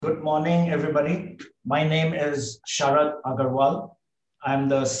Good morning, everybody. My name is Sharat Agarwal. I'm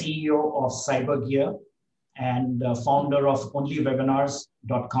the CEO of CyberGear and founder of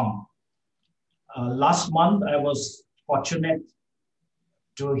onlywebinars.com. Last month, I was fortunate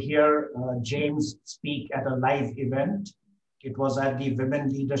to hear James speak at a live event. It was at the Women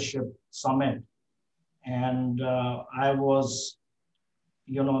Leadership Summit. And I was,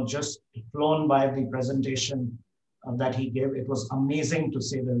 just blown by the presentation that he gave. It was amazing, to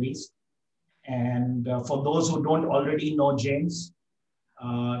say the least. And for those who don't already know James,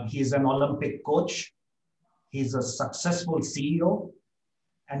 he's an Olympic coach. He's a successful CEO,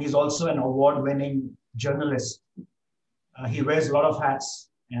 and he's also an award-winning journalist. He wears a lot of hats,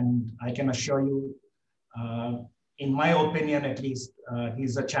 and I can assure you, in my opinion at least,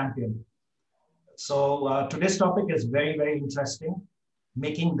 he's a champion. So today's topic is very, very interesting,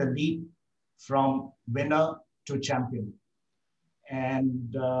 making the leap from winner to champion.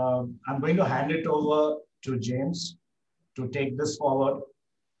 And I'm going to hand it over to James to take this forward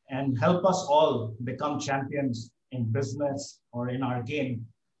and help us all become champions in business or in our game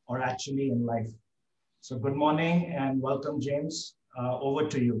or actually in life. So good morning and welcome, James. Over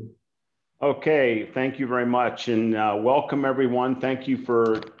to you. Okay, thank you very much, and welcome everyone. Thank you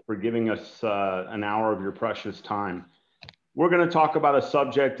for giving us an hour of your precious time. We're going to talk about a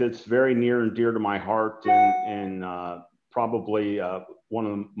subject that's very near and dear to my heart, and probably one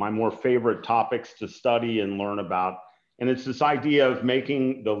of my more favorite topics to study and learn about. And it's this idea of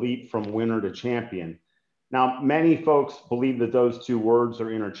making the leap from winner to champion. Now, many folks believe that those two words are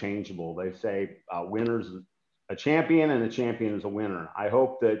interchangeable. They say winner's a champion and a champion is a winner. I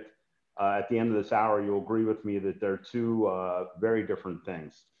hope that at the end of this hour, you'll agree with me that they're two very different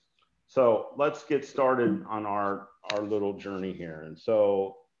things. So let's get started on our little journey here. And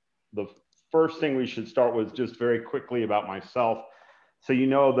so the first thing we should start with just very quickly about myself. So you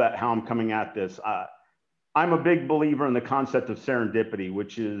know that how I'm coming at this. I'm a big believer in the concept of serendipity,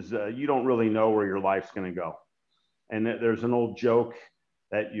 which is you don't really know where your life's going to go. And there's an old joke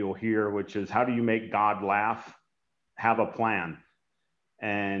that you'll hear, which is, how do you make God laugh? Have a plan.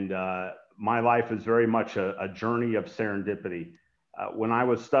 And my life is very much a journey of serendipity. When I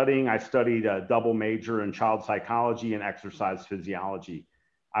was studying, I studied a double major in child psychology and exercise physiology.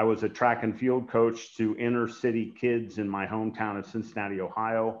 I was a track and field coach to inner city kids in my hometown of Cincinnati,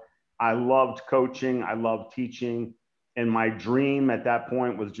 Ohio. I loved coaching. I loved teaching. And my dream at that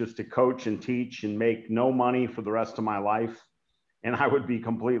point was just to coach and teach and make no money for the rest of my life. And I would be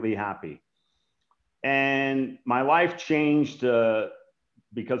completely happy. And my life changed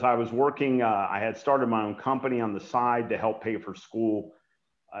because I was working, I had started my own company on the side to help pay for school.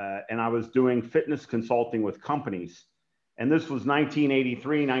 And I was doing fitness consulting with companies. And this was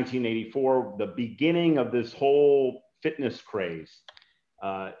 1983, 1984, the beginning of this whole fitness craze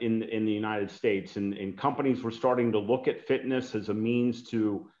in the United States. And companies were starting to look at fitness as a means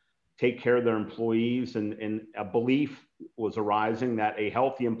to take care of their employees. And a belief was arising that a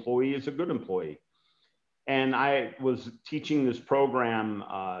healthy employee is a good employee. And I was teaching this program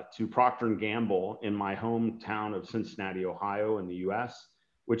to Procter & Gamble in my hometown of Cincinnati, Ohio in the US,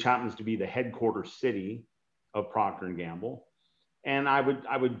 which happens to be the headquarters city of Procter & Gamble. And I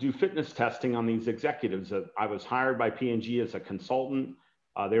would do fitness testing on these executives. I was hired by P&G as a consultant.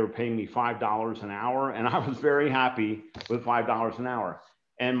 They were paying me $5 an hour, and I was very happy with $5 an hour.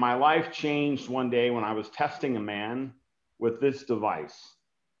 And my life changed one day when I was testing a man with this device.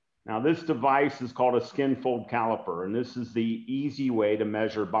 Now, this device is called a skin fold caliper, and this is the easy way to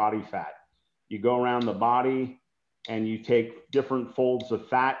measure body fat. You go around the body and you take different folds of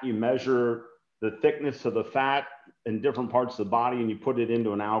fat, you measure the thickness of the fat in different parts of the body, and you put it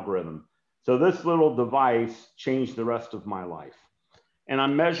into an algorithm. So this little device changed the rest of my life. And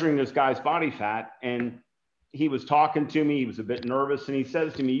I'm measuring this guy's body fat, and he was talking to me. He was a bit nervous, and he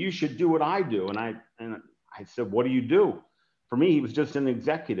says to me, "You should do what I do." And I said, "What do you do?" For me, he was just an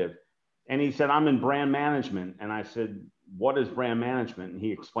executive. And he said, "I'm in brand management." And I said, "What is brand management?" And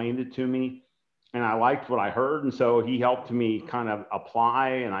he explained it to me, and I liked what I heard. And so he helped me kind of apply,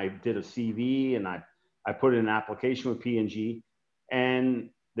 and I did a CV, and I put in an application with P&G, and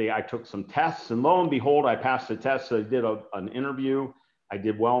I took some tests, and lo and behold, I passed the test. So I did an interview. I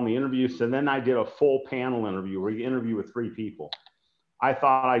did well in the interview. So then I did a full panel interview where you interview with 3 people. I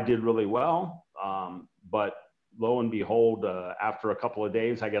thought I did really well, but lo and behold, after a couple of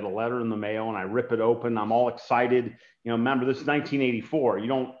days, I get a letter in the mail, and I rip it open. I'm all excited. Remember, this is 1984.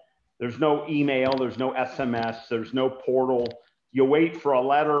 There's no email, there's no SMS, there's no portal. You wait for a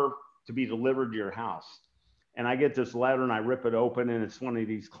letter to be delivered to your house. And I get this letter, and I rip it open, and it's one of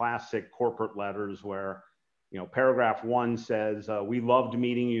these classic corporate letters where Paragraph 1 says, we loved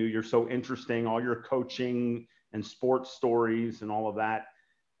meeting you. You're so interesting, all your coaching and sports stories and all of that.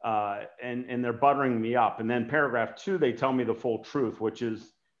 And they're buttering me up. And then paragraph 2, they tell me the full truth, which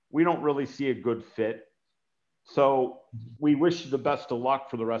is, we don't really see a good fit. So we wish you the best of luck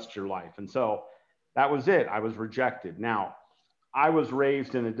for the rest of your life. And so that was it. I was rejected. Now, I was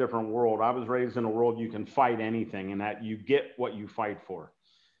raised in a different world. I was raised in a world you can fight anything and that you get what you fight for.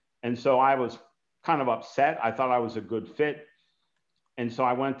 And so I was kind of upset. I thought I was a good fit. And so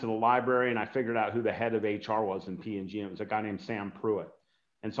I went to the library and I figured out who the head of HR was in P&G. And it was a guy named Sam Pruitt.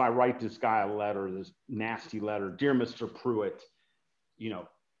 And so I write this guy a letter, this nasty letter. Dear Mr. Pruitt,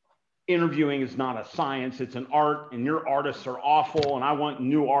 interviewing is not a science, it's an art, and your artists are awful. And I want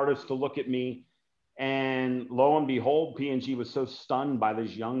new artists to look at me. And lo and behold, P&G was so stunned by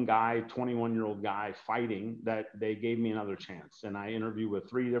this young guy, 21-year-old guy fighting, that they gave me another chance. And I interviewed with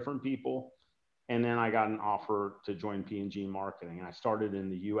 3 different people. And then I got an offer to join P&G marketing. And I started in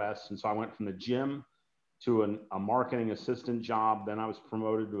the US. And so I went from the gym to a marketing assistant job. Then I was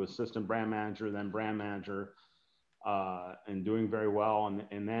promoted to assistant brand manager, then brand manager, and doing very well.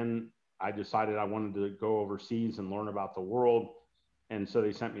 And then I decided I wanted to go overseas and learn about the world. And so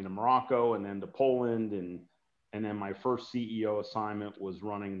they sent me to Morocco and then to Poland. And then my first CEO assignment was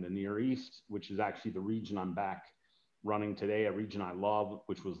running the Near East, which is actually the region I'm back running today, a region I love,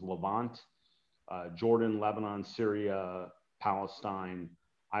 which was Levant, Jordan, Lebanon, Syria, Palestine.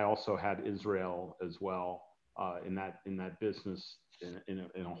 I also had Israel as well in that business in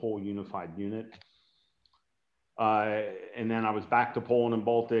a whole unified unit. And then I was back to Poland and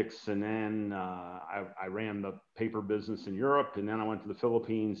Baltics, and then I ran the paper business in Europe, and then I went to the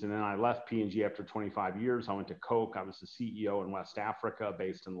Philippines, and then I left P&G after 25 years. I went to Coke. I was the CEO in West Africa,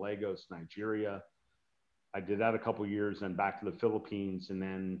 based in Lagos, Nigeria. I did that a couple of years, and back to the Philippines, and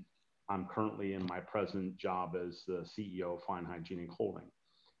then I'm currently in my present job as the CEO of Fine Hygienic Holding.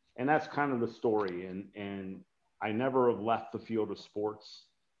 And that's kind of the story. And I never have left the field of sports.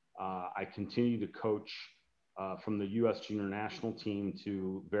 I continue to coach from the U.S. junior national team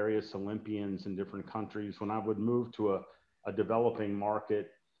to various Olympians in different countries. When I would move to a developing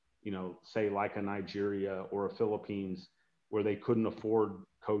market, say like a Nigeria or a Philippines, where they couldn't afford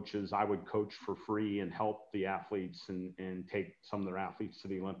coaches, I would coach for free and help the athletes and take some of their athletes to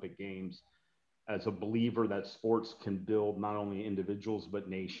the Olympic Games, as a believer that sports can build not only individuals, but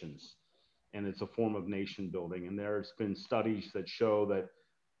nations. And it's a form of nation building. And there's been studies that show that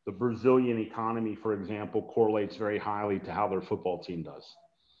the Brazilian economy, for example, correlates very highly to how their football team does.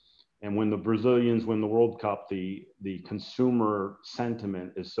 And when the Brazilians win the World Cup, the consumer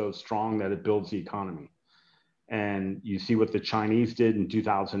sentiment is so strong that it builds the economy. And you see what the Chinese did in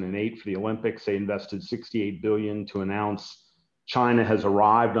 2008 for the Olympics. They invested $68 billion to announce China has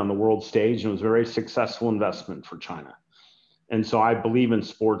arrived on the world stage, and it was a very successful investment for China. And so I believe in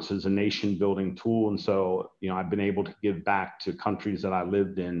sports as a nation building tool. And so, I've been able to give back to countries that I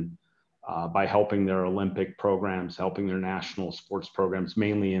lived in by helping their Olympic programs, helping their national sports programs,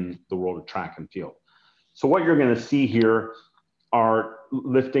 mainly in the world of track and field. So what you're going to see here are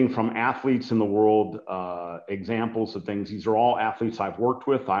lifting from athletes in the world, examples of things. These are all athletes I've worked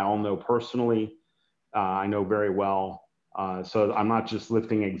with. I all know personally. I know very well. So I'm not just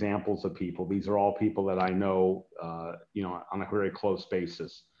lifting examples of people. These are all people that I know, on a very close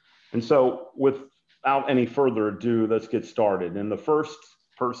basis. And so without any further ado, let's get started. And the first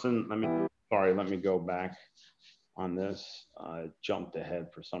person, let me go back on this. Jumped ahead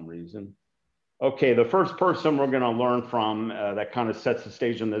for some reason. Okay, the first person we're going to learn from that kind of sets the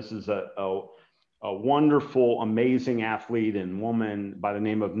stage on this is a wonderful, amazing athlete and woman by the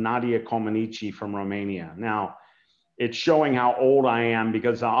name of Nadia Comaneci from Romania. Now, it's showing how old I am,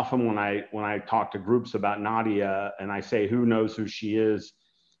 because often when I talk to groups about Nadia and I say, who knows who she is,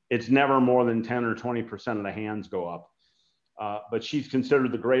 it's never more than 10 or 20% of the hands go up. But she's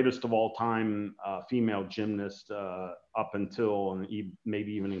considered the greatest of all time female gymnast up until, and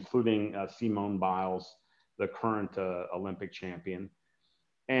maybe even including Simone Biles, the current Olympic champion.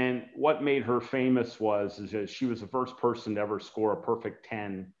 And what made her famous is that she was the first person to ever score a perfect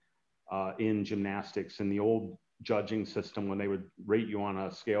 10 in gymnastics in the old judging system, when they would rate you on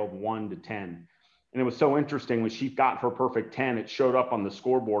a scale of 1 to 10. And it was so interesting, when she got her perfect 10, it showed up on the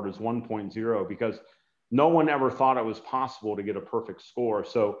scoreboard as 1.0, because no one ever thought it was possible to get a perfect score.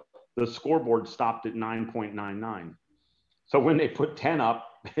 So the scoreboard stopped at 9.99. So when they put 10 up,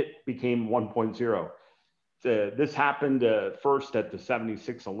 it became 1.0. This happened first at the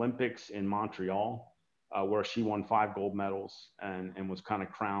 76 Olympics in Montreal, where she won 5 gold medals and was kind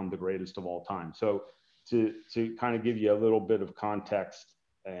of crowned the greatest of all time. So to kind of give you a little bit of context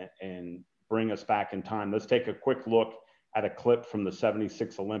and bring us back in time. Let's take a quick look at a clip from the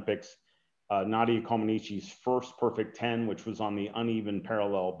 76 Olympics, Nadia Comaneci's first perfect 10, which was on the uneven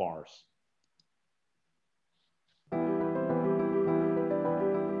parallel bars.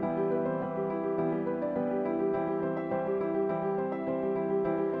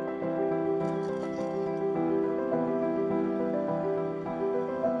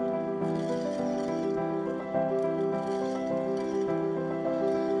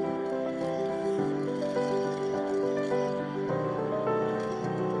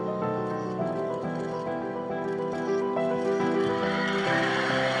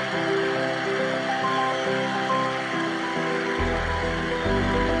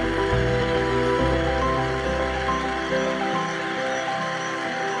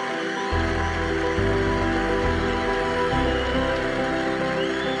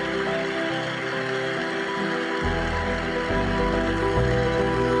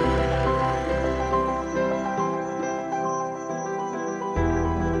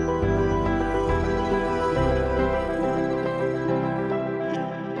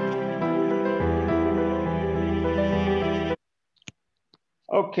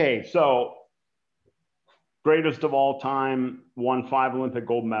 Okay, so greatest of all time, won 5 Olympic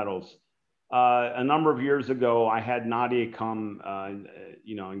gold medals. A number of years ago, I had Nadia come,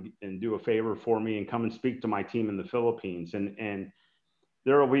 and do a favor for me and come and speak to my team in the Philippines. And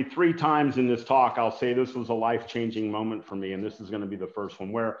there will be 3 times in this talk I'll say this was a life-changing moment for me, and this is going to be the first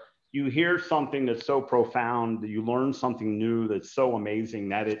one, where you hear something that's so profound, that you learn something new that's so amazing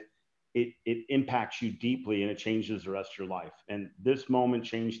that it impacts you deeply and it changes the rest of your life. And this moment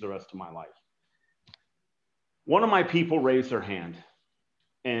changed the rest of my life. One of my people raised their hand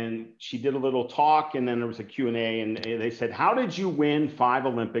and she did a little talk, and then there was a Q&A, and they said, how did you win 5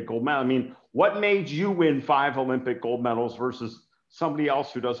 Olympic gold medals? I mean, what made you win 5 Olympic gold medals versus somebody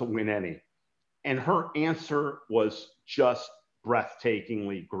else who doesn't win any? And her answer was just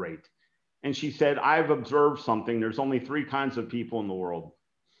breathtakingly great. And she said, I've observed something. There's only 3 kinds of people in the world.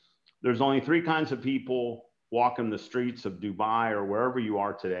 There's only 3 kinds of people walking the streets of Dubai or wherever you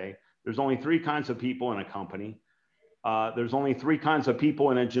are today. There's only 3 kinds of people in a company. There's only 3 kinds of people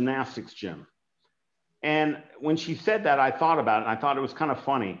in a gymnastics gym. And when she said that, I thought about it, and I thought it was kind of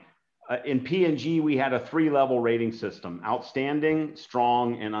funny. In P&G, we had a 3-level rating system: outstanding,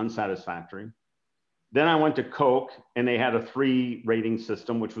 strong, and unsatisfactory. Then I went to Coke, and they had a 3 rating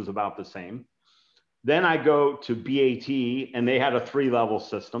system, which was about the same. Then I go to BAT, and they had a 3-level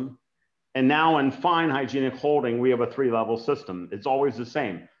system. And now in Fine Hygienic Holding, we have a 3-level system. It's always the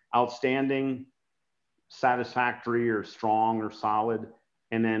same: outstanding, satisfactory, or strong, or solid,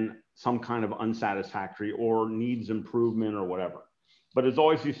 and then some kind of unsatisfactory or needs improvement or whatever. But it's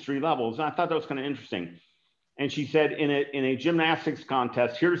always these 3 levels. And I thought that was kind of interesting. And she said, in a gymnastics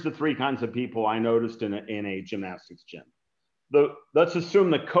contest, here's the 3 kinds of people I noticed in a gymnastics gym. Let's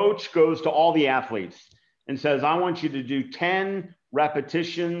assume the coach goes to all the athletes and says, I want you to do 10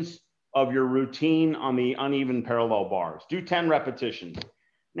 repetitions of your routine on the uneven parallel bars. Do 10 repetitions.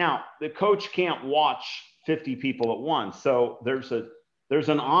 Now, the coach can't watch 50 people at once. So there's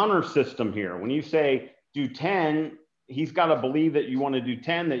an honor system here. When you say do 10, he's got to believe that you want to do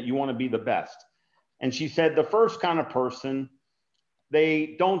 10, that you want to be the best. And she said the first kind of person,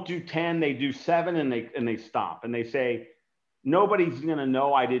 they don't do 10, they do 7, and they stop. And they say, nobody's going to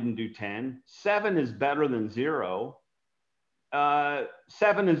know I didn't do 10. 7 is better than 0.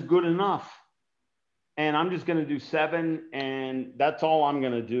 7 is good enough. And I'm just going to do 7, and that's all I'm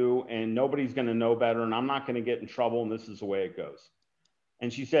going to do. And nobody's going to know better, and I'm not going to get in trouble. And this is the way it goes.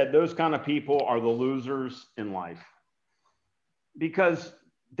 And she said, those kind of people are the losers in life, because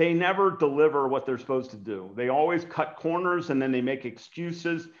they never deliver what they're supposed to do. They always cut corners, and then they make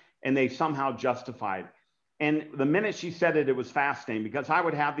excuses, and they somehow justify it. And the minute she said it, it was fascinating, because I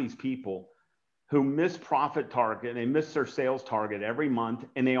would have these people who miss profit target, they miss their sales target every month,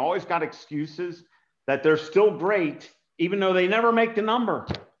 and they always got excuses that they're still great, even though they never make the number.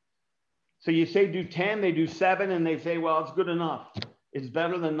 So you say do 10, they do 7, and they say, well, it's good enough. It's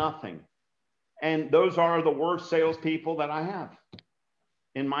better than nothing. And those are the worst salespeople that I have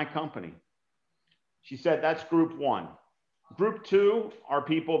in my company. She said, that's group 1. Group 2 are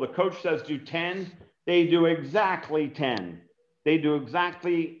people, the coach says do 10, they do exactly 10. They do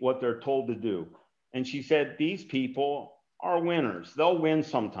exactly what they're told to do. And she said, these people are winners. They'll win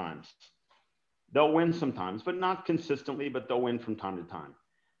sometimes. They'll win sometimes, but not consistently, but they'll win from time to time.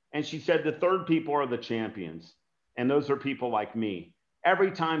 And she said, the third people are the champions. And those are people like me.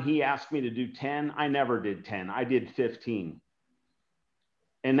 Every time he asked me to do 10, I never did 10. I did 15.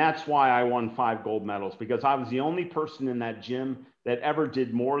 And that's why I won 5 gold medals, because I was the only person in that gym that ever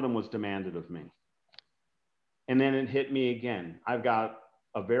did more than was demanded of me. And then it hit me again. I've got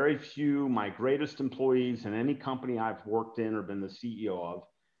a very few, my greatest employees in any company I've worked in or been the CEO of.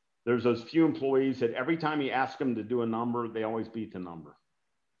 There's those few employees that every time you ask them to do a number, they always beat the number.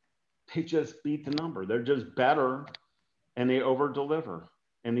 They just beat the number. They're just better and they over deliver.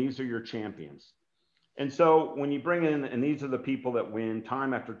 And these are your champions. And so when you bring in, and these are the people that win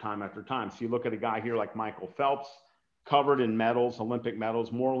time after time after time. So you look at a guy here like Michael Phelps, covered in medals, Olympic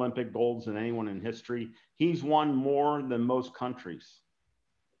medals, more Olympic golds than anyone in history. He's won more than most countries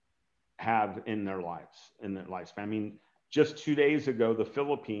have in their lives, in their lifespan. I mean, just 2 days ago, the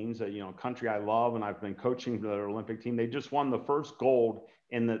Philippines, a country I love, and I've been coaching for their Olympic team, they just won the first gold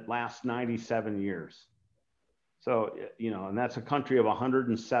in the last 97 years. So, and that's a country of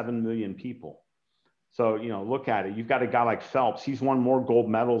 107 million people. So, look at it. You've got a guy like Phelps. He's won more gold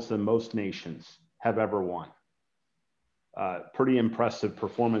medals than most nations have ever won. Pretty impressive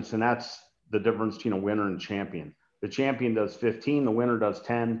performance. And that's the difference between a winner and champion. The champion does 15, the winner does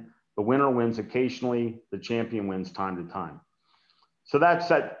 10. The winner wins occasionally, the champion wins time to time. So that's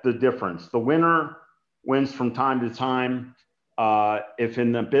the difference. The winner wins from time to time. If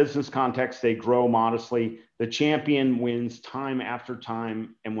in the business context, they grow modestly, the champion wins time after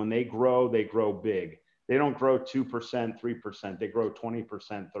time. And when they grow big. They don't grow 2%, 3%. They grow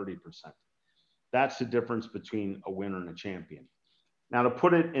 20%, 30%. That's the difference between a winner and a champion. Now, to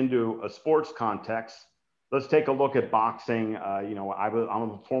put it into a sports context, let's take a look at boxing. I'm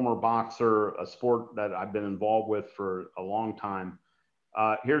a former boxer, a sport that I've been involved with for a long time.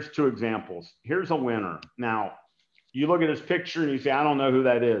 Here's 2 examples. Here's a winner. Now, you look at his picture and you say, I don't know who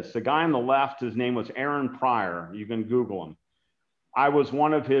that is. The guy on the left, his name was Aaron Pryor. You can Google him. I was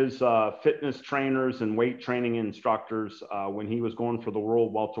one of his fitness trainers and weight training instructors when he was going for the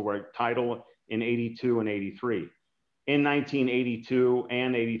world welterweight title in 82 and 83. In 1982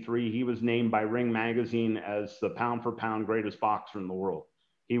 and 83, he was named by Ring Magazine as the pound for pound greatest boxer in the world.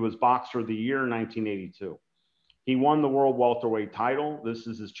 He was Boxer of the Year in 1982. He won the world welterweight title. This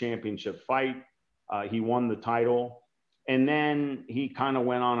is his championship fight. He won the title. And then he kind of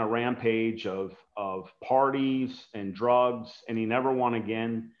went on a rampage of parties and drugs, and he never won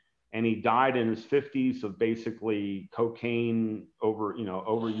again. And he died in his 50s of basically cocaine, over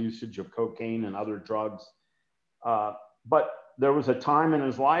usage of cocaine and other drugs. But there was a time in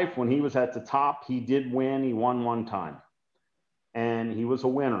his life when he was at the top. He did win. He won 1 time. And he was a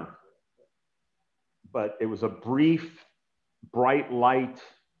winner. But it was a brief, bright light,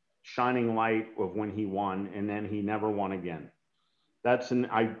 shining light of when he won, and then he never won again. That's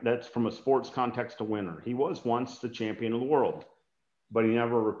from a sports context, a winner. He was once the champion of the world, but he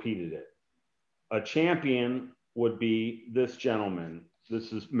never repeated it. A champion would be this gentleman.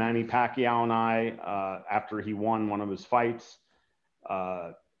 This is Manny Pacquiao and I, after he won one of his fights.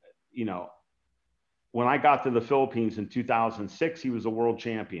 When I got to the Philippines in 2006, he was a world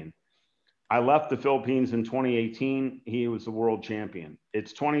champion. I left the Philippines in 2018. He was the world champion.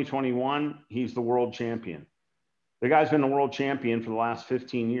 It's 2021. He's the world champion. The guy's been the world champion for the last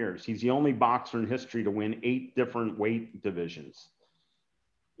 15 years. He's the only boxer in history to win 8 different weight divisions.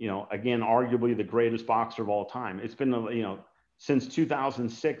 Again, arguably the greatest boxer of all time. It's been, since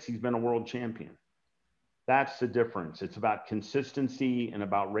 2006, he's been a world champion. That's the difference. It's about consistency and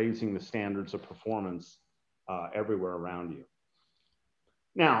about raising the standards of performance everywhere around you.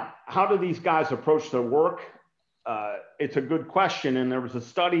 Now, how do these guys approach their work? It's a good question. And there was a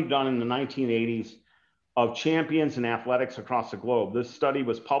study done in the 1980s of champions in athletics across the globe. This study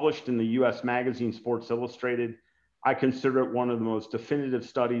was published in the US magazine Sports Illustrated. I consider it one of the most definitive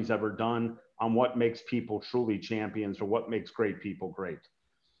studies ever done on what makes people truly champions or what makes great people great.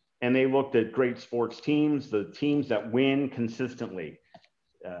 And they looked at great sports teams, the teams that win consistently.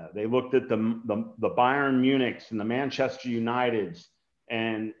 They looked at the Bayern Munichs and the Manchester Uniteds,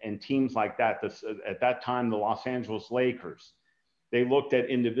 and teams like that. At that time, the Los Angeles Lakers. They looked at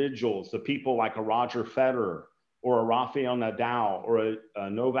individuals, the people like a Roger Federer or a Rafael Nadal or a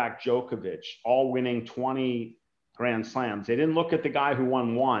Novak Djokovic, all winning 20 Grand Slams. They didn't look at the guy who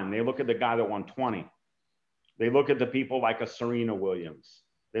won 1. They look at the guy that won 20. They look at the people like a Serena Williams.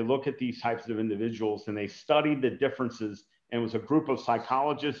 They look at these types of individuals and they studied the differences. And it was a group of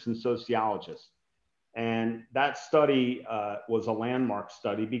psychologists and sociologists. And that study was a landmark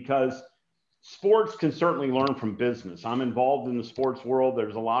study because sports can certainly learn from business. I'm involved in the sports world.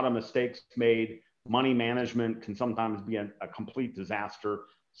 There's a lot of mistakes made. Money management can sometimes be a complete disaster.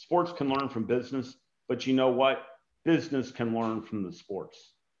 Sports can learn from business, but you know what? Business can learn from the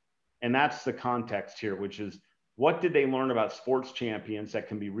sports. And that's the context here, which is What did they learn about sports champions that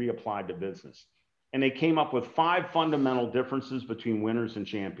can be reapplied to business? And they came up with 5 fundamental differences between winners and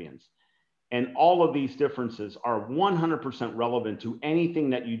champions. And all of these differences are 100% relevant to anything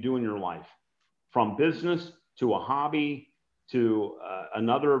that you do in your life, from business to a hobby to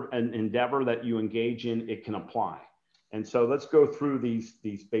another endeavor that you engage in. It can apply. And so let's go through these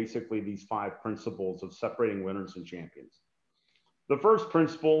 5 principles of separating winners and champions. The first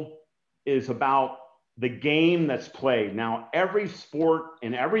principle is about the game that's played. Now, every sport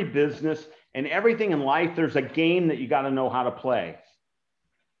and every business and everything in life, there's a game that you got to know how to play.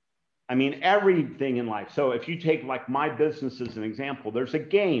 I mean, everything in life. So if you take like my business as an example, there's a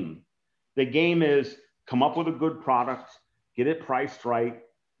game. The game is come up with a good product, get it priced right,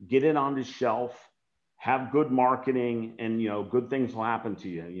 get it on the shelf, have good marketing, and good things will happen to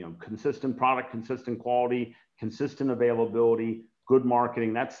you. Consistent product, consistent quality, consistent availability, good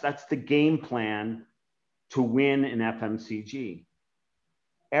marketing. That's the game plan to win in FMCG.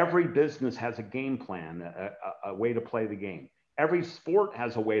 Every business has a game plan, a way to play the game. Every sport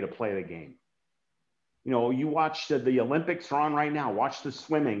has a way to play the game. You watch the Olympics are on right now. Watch the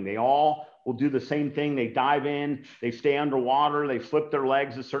swimming. They all will do the same thing. They dive in, they stay underwater, they flip their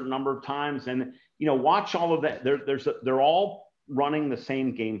legs a certain number of times. And, watch all of that. They're all running the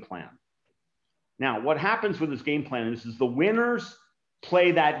same game plan. Now, what happens with this game plan is the winners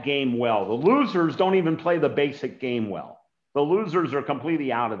play that game well. The losers don't even play the basic game well. The losers are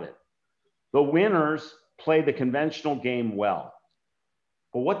completely out of it. The winners play the conventional game well.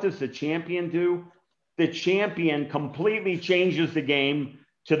 But what does the champion do? The champion completely changes the game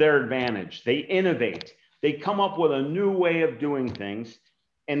to their advantage. They innovate. They come up with a new way of doing things,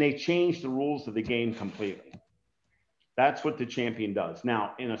 and they change the rules of the game completely. That's what the champion does.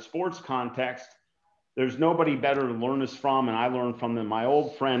 Now, in a sports context, there's nobody better to learn this from, and I learned from them, my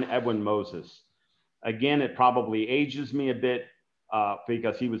old friend, Edwin Moses. Again, it probably ages me a bit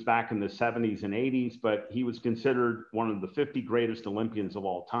because he was back in the 70s and 80s, but he was considered one of the 50 greatest Olympians of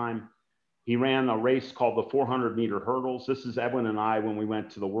all time. He ran a race called the 400-meter hurdles. This is Edwin and I when we went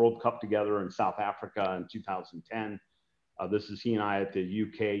to the World Cup together in South Africa in 2010. This is he and I at the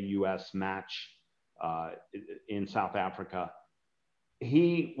UK-US match in South Africa.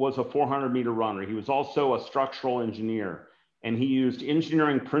 He was a 400-meter runner. He was also a structural engineer, and he used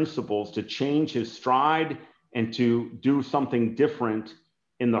engineering principles to change his stride and to do something different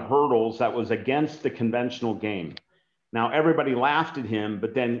in the hurdles that was against the conventional game. Now, everybody laughed at him,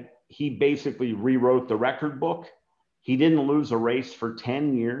 but then he basically rewrote the record book. He didn't lose a race for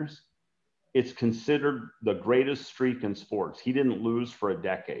 10 years. It's considered the greatest streak in sports. He didn't lose for a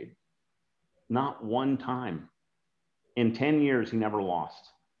decade, not one time. In 10 years, he never lost.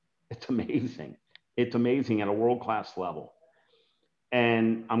 It's amazing. It's amazing at a world-class level.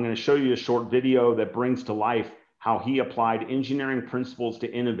 And I'm going to show you a short video that brings to life how he applied engineering principles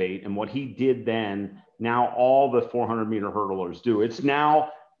to innovate, and what he did then, now all the 400-meter hurdlers do. It's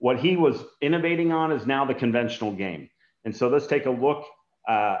now what he was innovating on is now the conventional game. And so let's take a look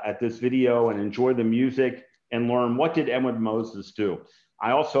at this video and enjoy the music and learn what did Edwin Moses do.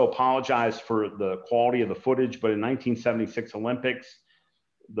 I also apologize for the quality of the footage, but in 1976 Olympics,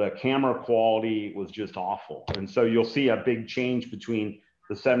 the camera quality was just awful. And so you'll see a big change between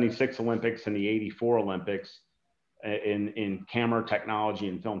the 76 Olympics and the 84 Olympics in camera technology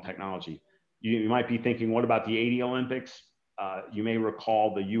and film technology. You might be thinking, what about the 80 Olympics? You may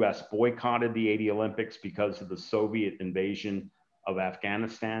recall the US boycotted the 80 Olympics because of the Soviet invasion of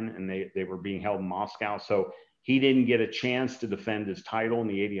Afghanistan, and they were being held in Moscow. So he didn't get a chance to defend his title in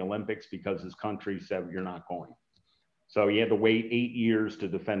the 80 Olympics because his country said, you're not going. So he had to wait 8 years to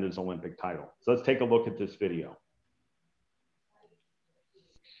defend his Olympic title. So let's take a look at this video.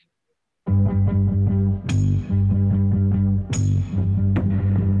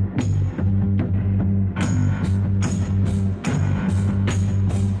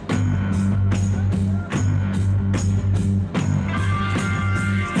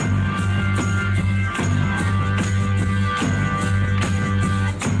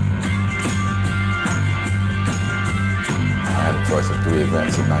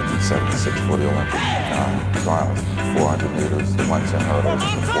 Events in 1976 for the Olympic trials, 400 meters, the 110 hurdles,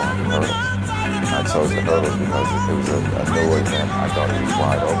 and the 400 hurdles. I chose the hurdles because it was a new event. I thought it was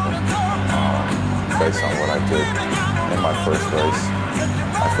wide open. Based on what I did in my first race,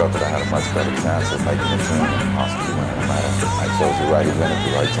 I felt that I had a much better chance of making the team and possibly winning the medal. I chose the right event at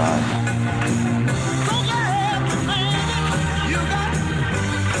the right time.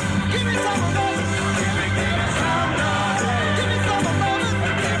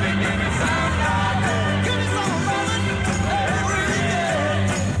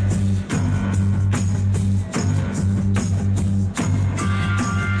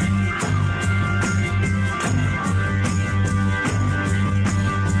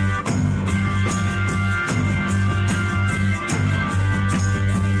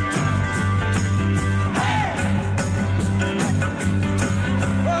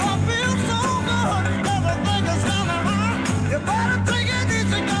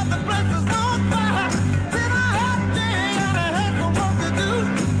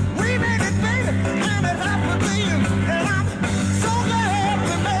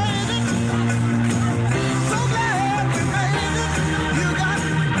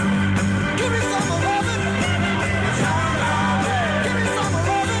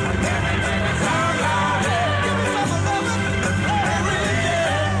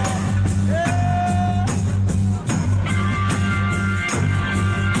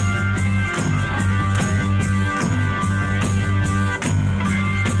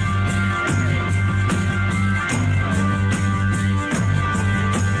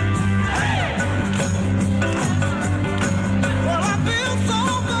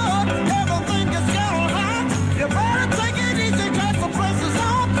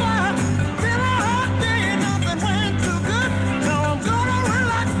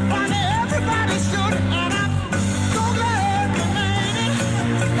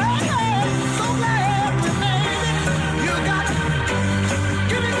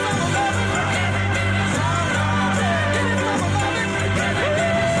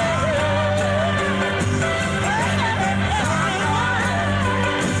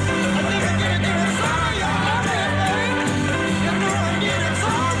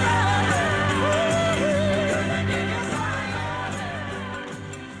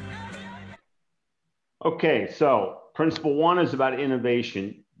 Okay, so principle one is about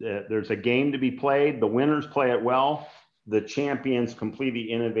innovation. There's a game to be played. The winners play it well. The champions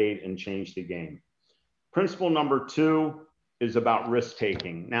completely innovate and change the game. Principle number two is about risk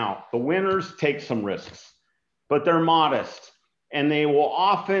taking. Now, the winners take some risks, but they're modest, and they will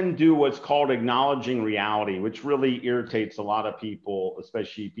often do what's called acknowledging reality, which really irritates a lot of people,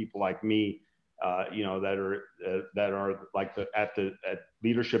 especially people like me, you know, that are like at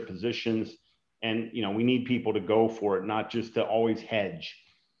leadership positions. And, you know, we need people to go for it, not just to always hedge.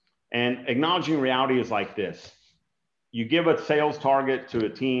 And acknowledging reality is like this. You give a sales target to a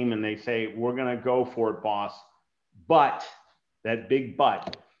team and they say, we're going to go for it, boss. But that big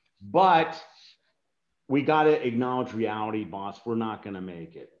but we got to acknowledge reality, boss. We're not going to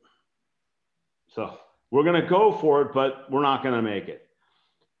make it. So we're going to go for it, but we're not going to make it.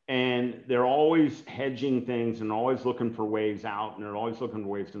 And they're always hedging things and always looking for ways out. And they're always looking for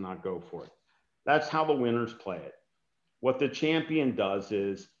ways to not go for it. That's how the winners play it. What the champion does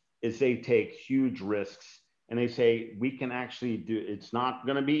is they take huge risks and they say, we can actually do, it's not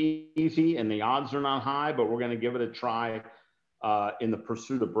going to be easy and the odds are not high, but we're going to give it a try in the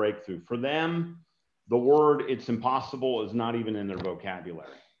pursuit of breakthrough. For them, the word it's impossible is not even in their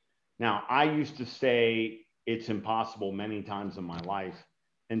vocabulary. Now, I used to say it's impossible many times in my life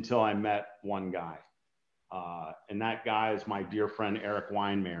until I met one guy. And that guy is my dear friend, Eric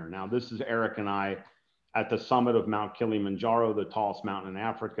Weinmayer. Now, this is Eric and I at the summit of Mount Kilimanjaro, the tallest mountain in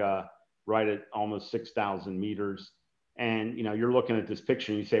Africa, right at almost 6,000 meters. And, you know, you're looking at this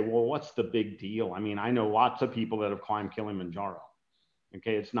picture and you say, well, what's the big deal? I mean, I know lots of people that have climbed Kilimanjaro.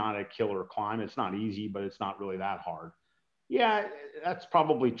 Okay, it's not a killer climb. It's not easy, but it's not really that hard. Yeah, that's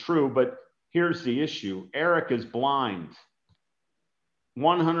probably true. But here's the issue. Eric is blind,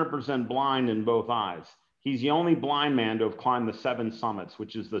 100% blind in both eyes. He's the only blind man to have climbed the 7 summits,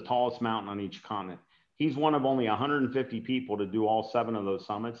 which is the tallest mountain on each continent. He's one of only 150 people to do all 7 of those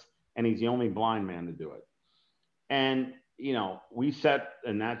summits, and he's the only blind man to do it. And, you know, we set,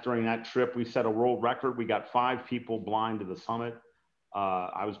 during that trip, we set a world record. We got 5 people blind to the summit.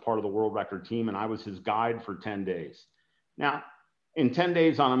 I was part of the world record team, and I was his guide for 10 days. Now, in 10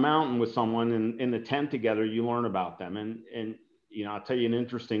 days on a mountain with someone in the tent together, you learn about them. And you know, I'll tell you an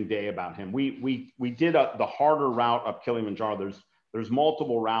interesting day about him. We did the harder route up Kilimanjaro. There's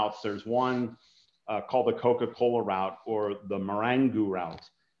multiple routes. There's one called the Coca-Cola route or the Marangu route.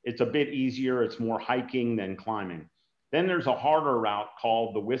 It's a bit easier. It's more hiking than climbing. Then there's a harder route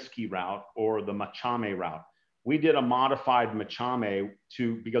called the whiskey route or the Machame route. We did a modified Machame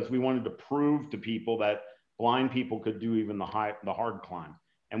because we wanted to prove to people that blind people could do even the hard climb.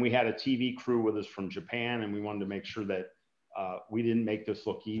 And we had a TV crew with us from Japan, and we wanted to make sure that we didn't make this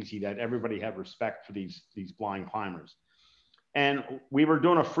look easy, that everybody had respect for these blind climbers. And we were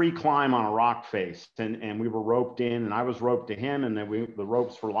doing a free climb on a rock face, and we were roped in, and I was roped to him, and then the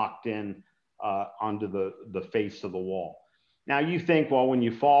ropes were locked in onto the face of the wall. Now you think, well, when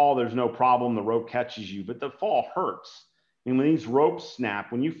you fall, there's no problem, the rope catches you, but the fall hurts. I mean, when these ropes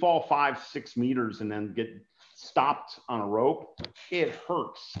snap, when you fall 5-6 meters and then get stopped on a rope, it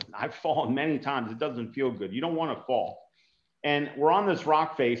hurts. I've fallen many times. It doesn't feel good. You don't want to fall. And we're on this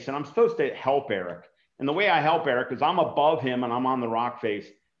rock face, and I'm supposed to help Eric. And the way I help Eric is I'm above him and I'm on the rock face,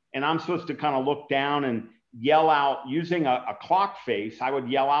 and I'm supposed to kind of look down and yell out using a clock face. I would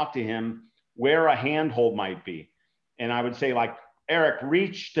yell out to him where a handhold might be. And I would say, like, Eric,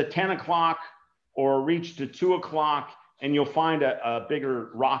 reach to 10 o'clock or reach to 2 o'clock, and you'll find a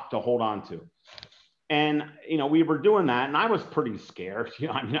bigger rock to hold on to. And, you know, we were doing that, and I was pretty scared. You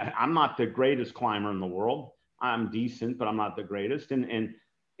know, I mean, I'm not the greatest climber in the world. I'm decent, but I'm not the greatest. And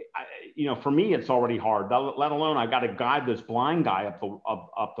you know, for me, it's already hard, let alone I got to guide this blind guy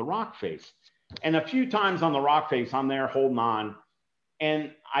up the rock face. And a few times on the rock face, I'm there holding on,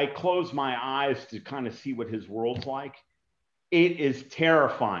 and I close my eyes to kind of see what his world's like. It is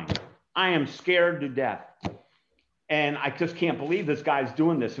terrifying. I am scared to death. And I just can't believe this guy's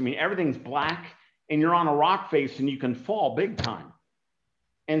doing this. I mean, everything's black, and you're on a rock face, and you can fall big time.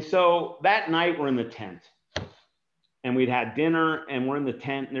 And so that night, we're in the tent. And we'd had dinner, and we're in the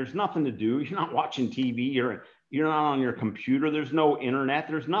tent, and there's nothing to do. You're not watching TV. You're not on your computer. There's no internet.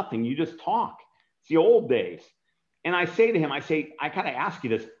 There's nothing. You just talk. It's the old days. And I say to him, I got to ask you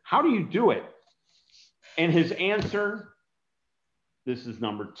this. How do you do it? And his answer, this is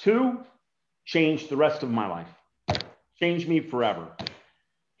number 2, changed the rest of my life. Changed me forever.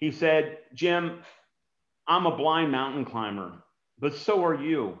 He said, Jim, I'm a blind mountain climber, but so are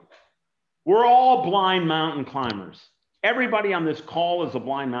you. We're all blind mountain climbers. Everybody on this call is a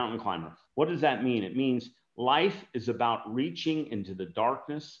blind mountain climber. What does that mean? It means life is about reaching into the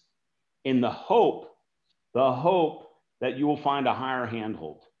darkness in the hope the hope that you will find a higher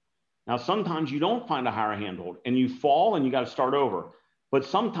handhold. Now, sometimes you don't find a higher handhold and you fall and you got to start over. But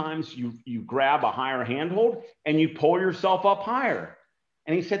sometimes you grab a higher handhold and you pull yourself up higher.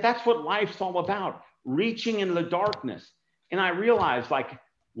 And he said, that's what life's all about, reaching into the darkness. And I realized, like,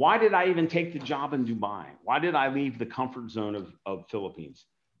 why did I even take the job in Dubai? Why did I leave the comfort zone of Philippines?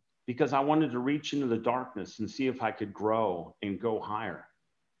 Because I wanted to reach into the darkness and see if I could grow and go higher.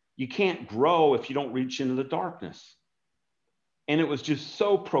 You can't grow if you don't reach into the darkness. And it was just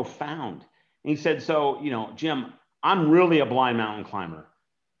so profound. And he said, so, you know, Jim, I'm really a blind mountain climber.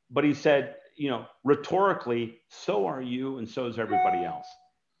 But he said, you know, rhetorically, so are you, and so is everybody else.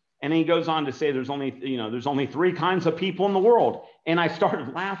 And he goes on to say, there's only 3 kinds of people in the world. And I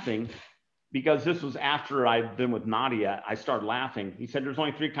started laughing because this was after I'd been with Nadia. I started laughing. He said, there's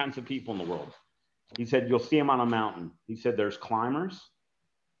only 3 kinds of people in the world. He said, you'll see them on a mountain. He said, there's climbers.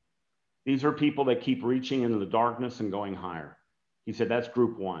 These are people that keep reaching into the darkness and going higher. He said, that's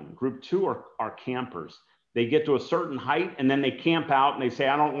group 1. Group 2 are campers. They get to a certain height and then they camp out and they say,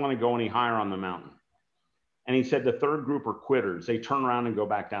 I don't want to go any higher on the mountain. And he said, the third group are quitters. They turn around and go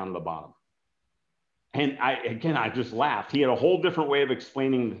back down to the bottom. And I just laughed. He had a whole different way of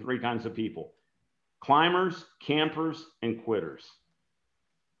explaining the 3 kinds of people: climbers, campers, and quitters.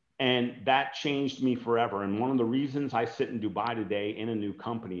 And that changed me forever. And one of the reasons I sit in Dubai today in a new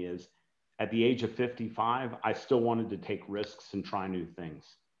company is at the age of 55, I still wanted to take risks and try new things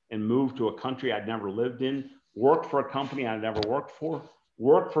and move to a country I'd never lived in, work for a company I'd never worked for,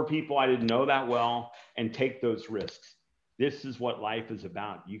 work for people I didn't know that well, and take those risks. This is what life is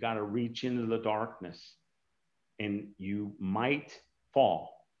about. You got to reach into the darkness, and you might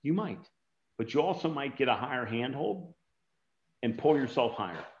fall. You might, but you also might get a higher handhold and pull yourself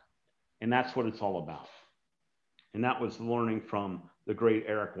higher. And that's what it's all about. And that was learning from the great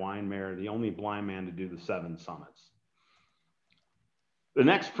Eric Weinmeier, the only blind man to do the 7 summits. The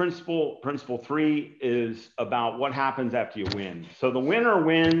next principle, principle 3, is about what happens after you win. So the winner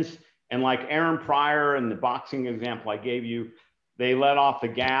wins, and like Aaron Pryor in the boxing example I gave you, they let off the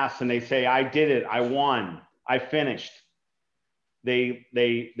gas and they say, I did it, I won, I finished. They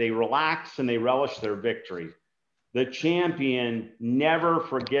relax and they relish their victory. The champion never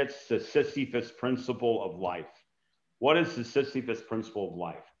forgets the Sisyphus principle of life. What is the Sisyphus principle of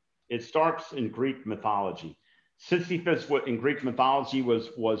life? It starts in Greek mythology. Sisyphus, in Greek mythology,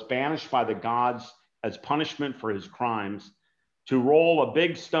 was banished by the gods as punishment for his crimes to roll a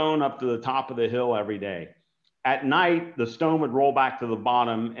big stone up to the top of the hill every day. At night, the stone would roll back to the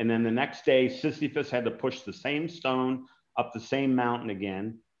bottom, and then the next day, Sisyphus had to push the same stone up the same mountain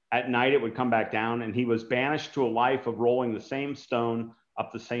again. At night, it would come back down, and he was banished to a life of rolling the same stone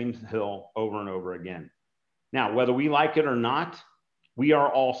up the same hill over and over again. Now, whether we like it or not, we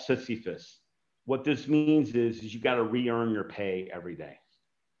are all Sisyphus. What this means is you got to re-earn your pay every day.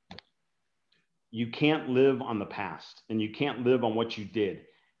 You can't live on the past, and you can't live on what you did.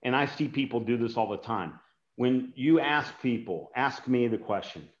 And I see people do this all the time. When you ask people, ask me the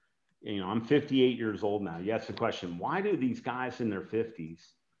question, you know, I'm 58 years old now. You ask the question, why do these guys in their 50s,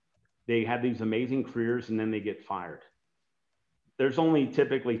 they have these amazing careers and then they get fired? There's only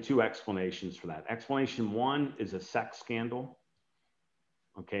typically 2 explanations for that. Explanation 1 is a sex scandal.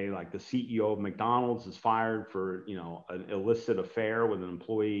 Okay, like the CEO of McDonald's is fired for, you know, an illicit affair with an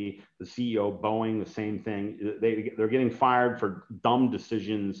employee. The CEO of Boeing, the same thing. They're getting fired for dumb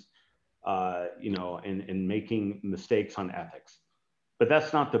decisions, you know, and making mistakes on ethics. But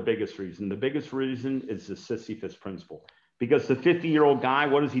that's not the biggest reason. The biggest reason is the Sisyphus principle. Because the 50-year-old guy,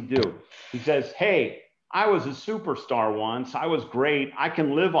 what does he do? He says, hey, I was a superstar once. I was great. I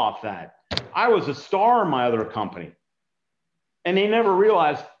can live off that. I was a star in my other company. And they never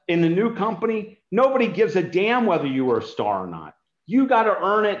realized in the new company, nobody gives a damn whether you were a star or not. You got to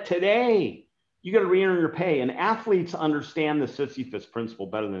earn it today. You got to re-earn your pay. And athletes understand the Sisyphus principle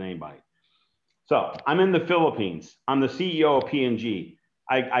better than anybody. So I'm in the Philippines. I'm the CEO of P&G.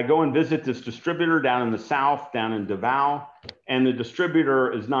 I go and visit this distributor down in the south, down in Davao, and the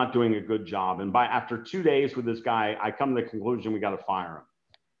distributor is not doing a good job. And after 2 days with this guy, I come to the conclusion we got to fire him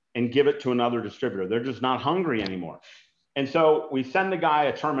and give it to another distributor. They're just not hungry anymore. And so we send the guy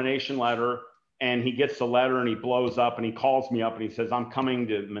a termination letter, and he gets the letter and he blows up and he calls me up and he says, I'm coming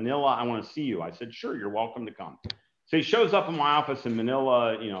to Manila. I want to see you. I said, sure, you're welcome to come. So he shows up in my office in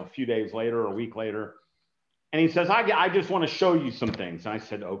Manila, you know, a few days later or a week later. And he says, I just want to show you some things. And I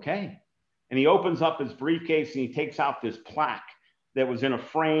said, okay. And he opens up his briefcase and he takes out this plaque that was in a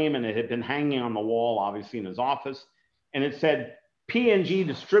frame and it had been hanging on the wall, obviously in his office. And it said, P&G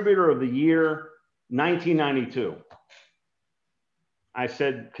Distributor of the Year, 1992. I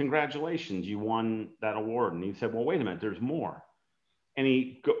said, congratulations, you won that award. And he said, well, wait a minute, there's more. And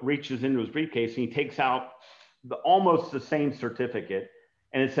he reaches into his briefcase and he takes out almost the same certificate.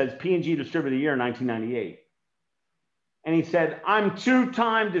 And it says P&G Distributor of the Year 1998. And he said, I'm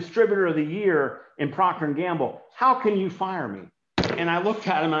 2-time Distributor of the Year in Procter & Gamble. How can you fire me? And I looked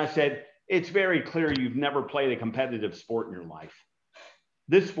at him and I said, it's very clear you've never played a competitive sport in your life.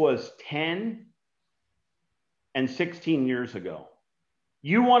 This was 10 and 16 years ago.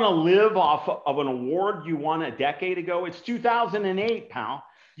 You want to live off of an award you won a decade ago? It's 2008, pal.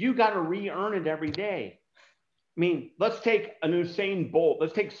 You got to re-earn it every day. I mean, let's take an Usain Bolt.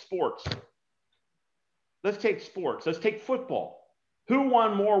 Let's take sports. Let's take sports. Let's take football. Who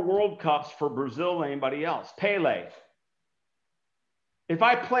won more World Cups for Brazil than anybody else? Pele. If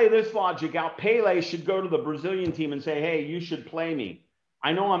I play this logic out, Pele should go to the Brazilian team and say, hey, you should play me.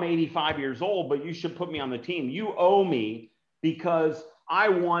 I know I'm 85 years old, but you should put me on the team. You owe me because I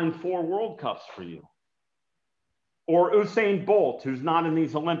won 4 World Cups for you. Or Usain Bolt, who's not in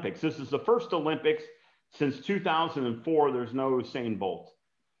these Olympics. This is the first Olympics since 2004. There's no Usain Bolt.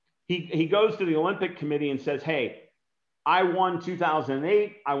 He goes to the Olympic Committee and says, hey, I won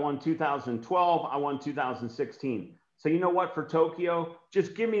 2008, I won 2012, I won 2016. So you know what, for Tokyo,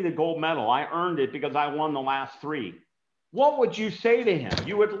 just give me the gold medal. I earned it because I won the last 3. What would you say to him?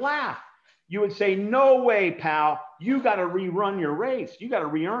 You would laugh. You would say, no way, pal. You got to rerun your race. You got to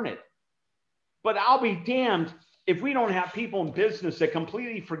re-earn it. But I'll be damned if we don't have people in business that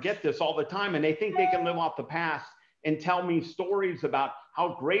completely forget this all the time and they think they can live off the past and tell me stories about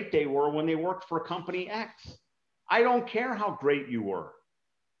how great they were when they worked for company X. I don't care how great you were.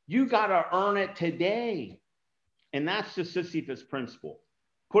 You got to earn it today. And that's the Sisyphus principle.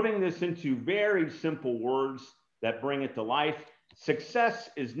 Putting this into very simple words that bring it to life. Success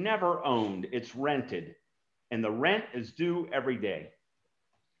is never owned, it's rented. And the rent is due every day.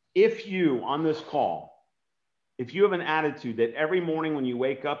 If you, on this call, if you have an attitude that every morning when you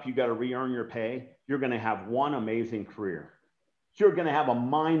wake up, you got to re-earn your pay, you're going to have one amazing career. You're going to have a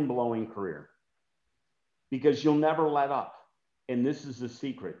mind-blowing career because you'll never let up. And this is the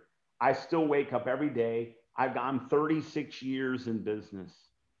secret. I still wake up every day. I'm 36 years in business.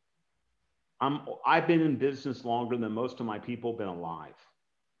 I've been in business longer than most of my people have been alive.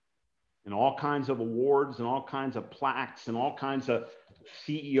 And all kinds of awards and all kinds of plaques and all kinds of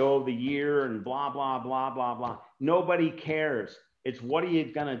CEO of the year and blah, blah, blah, blah, blah. Nobody cares. It's what are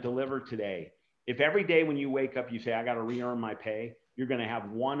you going to deliver today? If every day when you wake up, you say, I got to re-earn my pay, you're going to have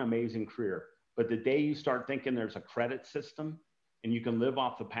one amazing career. But the day you start thinking there's a credit system and you can live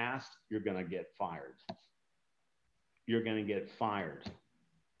off the past, you're going to get fired. You're going to get fired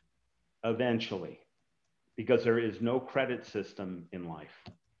eventually because there is no credit system in life.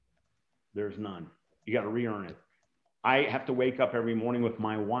 There's none. You got to re-earn it. I have to wake up every morning with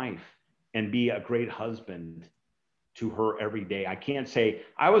my wife and be a great husband to her every day. I can't say,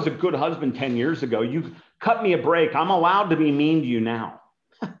 I was a good husband 10 years ago. You cut me a break. I'm allowed to be mean to you now.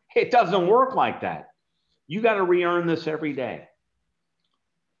 It doesn't work like that. You got to re-earn this every day.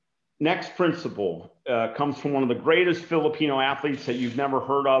 Next principle comes from one of the greatest Filipino athletes that you've never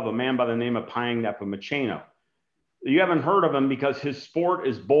heard of, a man by the name of Payang Nepomuceno. You haven't heard of him because his sport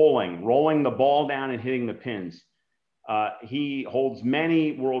is bowling, rolling the ball down and hitting the pins. He holds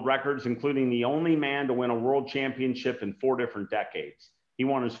many world records, including the only man to win a world championship in 4 different decades. He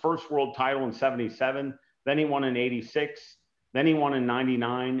won his first world title in '77, then he won in '86, then he won in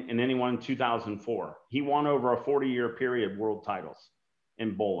 '99, and then he won in 2004. He won over a 40-year period world titles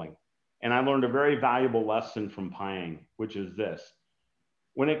in bowling. And I learned a very valuable lesson from Payang, which is this.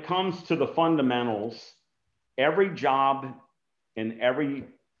 When it comes to the fundamentals, every job and everything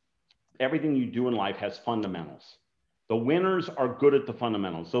you do in life has fundamentals. The winners are good at the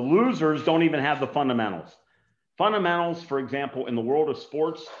fundamentals. The losers don't even have the fundamentals. Fundamentals, for example, in the world of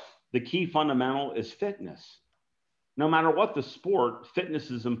sports, the key fundamental is fitness. No matter what the sport, fitness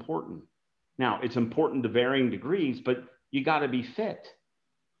is important. Now, it's important to varying degrees, but you got to be fit.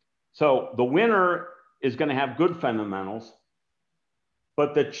 So the winner is going to have good fundamentals,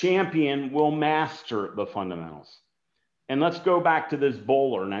 but the champion will master the fundamentals. And let's go back to this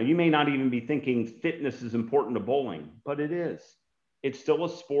bowler. Now, you may not even be thinking fitness is important to bowling, but it is. It's still a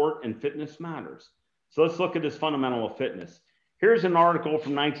sport and fitness matters. So let's look at this fundamental of fitness. Here's an article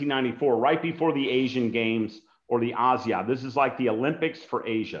from 1994, right before the Asian Games or the ASEAN. This is like the Olympics for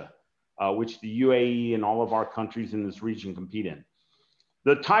Asia, which the UAE and all of our countries in this region compete in.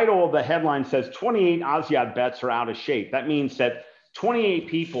 The title of the headline says 28 ASEAN vets are out of shape. That means that 28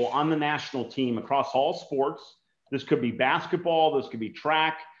 people on the national team across all sports. This could be basketball, this could be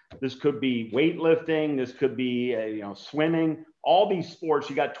track, this could be weightlifting, this could be swimming, All these sports,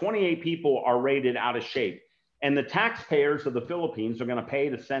 you got 28 people are rated out of shape. And the taxpayers of the Philippines are going to pay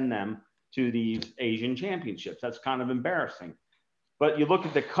to send them to these Asian championships. That's kind of embarrassing. But you look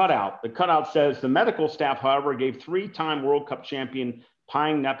at the cutout. The cutout says the medical staff, however, gave 3-time World Cup champion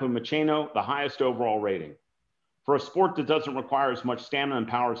Payeng Nepomuceno the highest overall rating. For a sport that doesn't require as much stamina and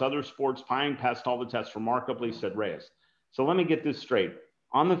power as other sports, Payeng passed all the tests remarkably, said Reyes. So let me get this straight.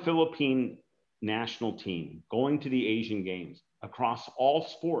 On the Philippine national team, going to the Asian Games, across all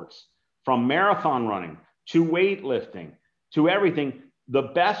sports, from marathon running to weightlifting to everything, the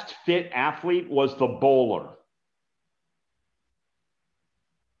best fit athlete was the bowler.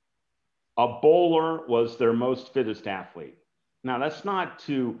 A bowler was their most fittest athlete. Now, that's not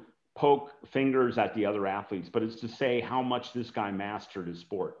to poke fingers at the other athletes, but it's to say how much this guy mastered his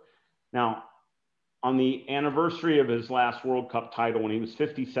sport. Now, on the anniversary of his last World Cup title, when he was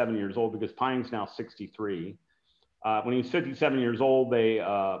 57 years old, because Payeng's now 63, when he was 57 years old, they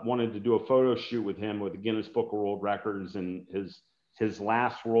wanted to do a photo shoot with him with the Guinness Book of World Records and his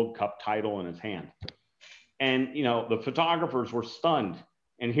last World Cup title in his hand. And, you know, the photographers were stunned.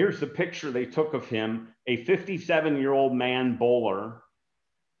 And here's the picture they took of him, a 57-year-old man bowler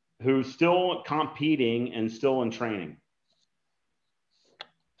who's still competing and still in training.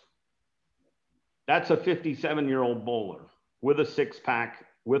 That's a 57-year-old bowler with a six-pack,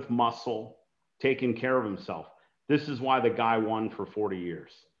 with muscle, taking care of himself. This is why the guy won for 40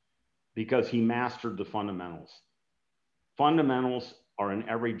 years, because he mastered the fundamentals. Fundamentals are in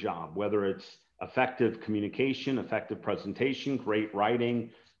every job, whether it's effective communication, effective presentation, great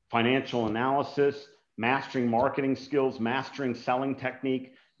writing, financial analysis, mastering marketing skills, mastering selling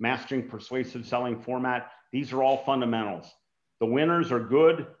technique, mastering persuasive selling format. These are all fundamentals. The winners are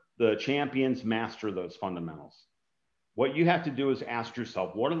good. The champions master those fundamentals. What you have to do is ask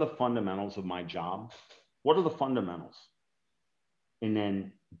yourself, what are the fundamentals of my job? What are the fundamentals? And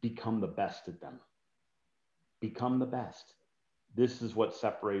then become the best at them. Become the best. This is what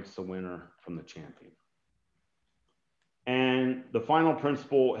separates the winner from the champion. And the final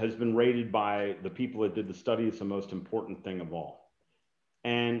principle has been rated by the people that did the study as the most important thing of all.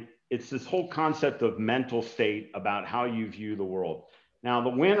 And it's this whole concept of mental state about how you view the world. Now, the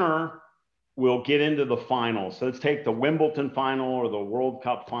winner will get into the final. So let's take the Wimbledon final or the World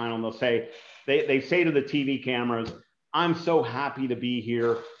Cup final. And they'll say, they say to the TV cameras, I'm so happy to be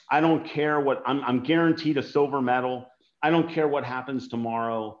here. I don't care what, I'm guaranteed a silver medal. I don't care what happens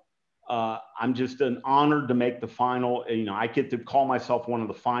tomorrow. I'm just honored to make the final. You know, I get to call myself one of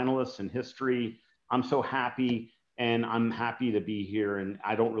the finalists in history. I'm so happy, and I'm happy to be here. And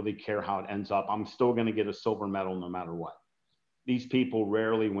I don't really care how it ends up. I'm still going to get a silver medal no matter what. These people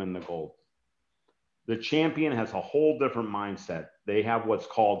rarely win the gold. The champion has a whole different mindset. They have what's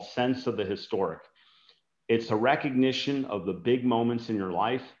called sense of the historic. It's a recognition of the big moments in your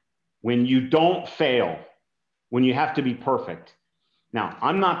life when you don't fail, when you have to be perfect. Now,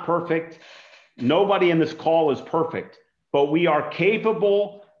 I'm not perfect. Nobody in this call is perfect, but we are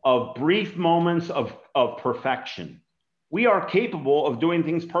capable of brief moments of perfection. We are capable of doing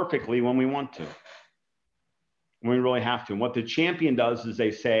things perfectly when we want to, when we really have to. And what the champion does is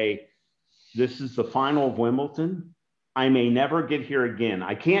they say, this is the final of Wimbledon. I may never get here again.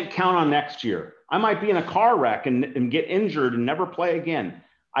 I can't count on next year. I might be in a car wreck and get injured and never play again.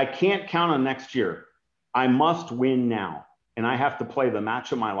 I can't count on next year. I must win now. And I have to play the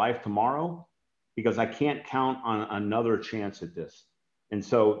match of my life tomorrow because I can't count on another chance at this. And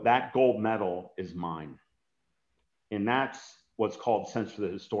so that gold medal is mine. And that's what's called sense for the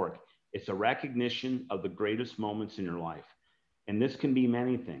historic. It's a recognition of the greatest moments in your life. And this can be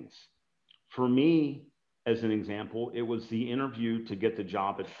many things. For me, as an example, it was the interview to get the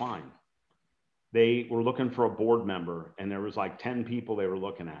job at Fine. They were looking for a board member, and there was like 10 people they were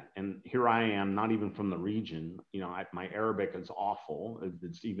looking at. And here I am, not even from the region. You know, my Arabic is awful.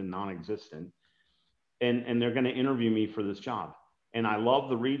 It's even non-existent. And they're going to interview me for this job. And I love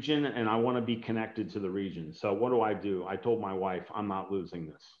the region, and I want to be connected to the region. So what do? I told my wife, I'm not losing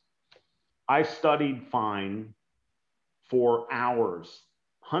this. I studied Fine for hours,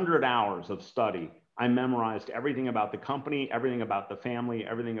 100 hours of study. I memorized everything about the company, everything about the family,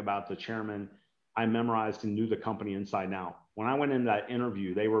 everything about the chairman. I memorized and knew the company inside and out. When I went in that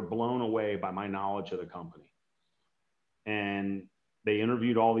interview, they were blown away by my knowledge of the company. And they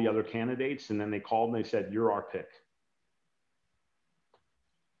interviewed all the other candidates, and then they called and they said, you're our pick.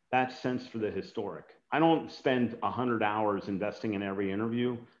 That's sense for the historic. I don't spend 100 hours investing in every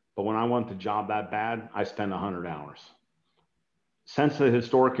interview, but when I want the job that bad, I spend 100 hours. Sense of the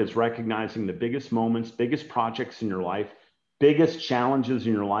historic is recognizing the biggest moments, biggest projects in your life, biggest challenges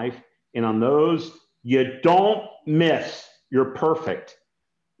in your life. And on those, you don't miss. You're perfect.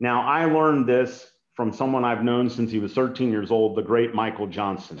 Now, I learned this from someone I've known since he was 13 years old, the great Michael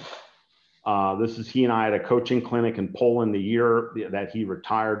Johnson. This is he and I at a coaching clinic in Poland the year that he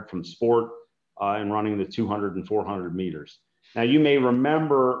retired from sport and running the 200 and 400 meters. Now, you may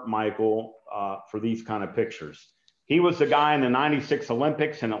remember Michael for these kind of pictures. He was the guy in the 96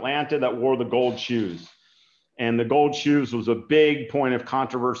 Olympics in Atlanta that wore the gold shoes. And the gold shoes was a big point of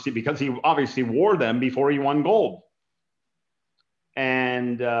controversy because he obviously wore them before he won gold.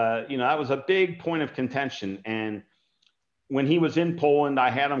 And, you know, that was a big point of contention. And when he was in Poland, I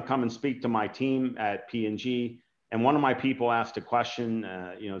had him come and speak to my team at P&G. And one of my people asked a question,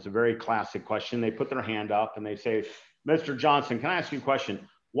 you know, it's a very classic question. They put their hand up and they say, Mr. Johnson, can I ask you a question?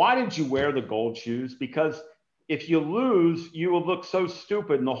 Why did you wear the gold shoes? Because if you lose, you would look so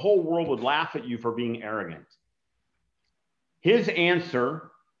stupid and the whole world would laugh at you for being arrogant. His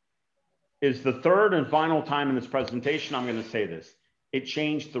answer is the third and final time in this presentation I'm going to say this. It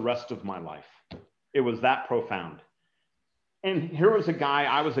changed the rest of my life. It was that profound. And here was a guy,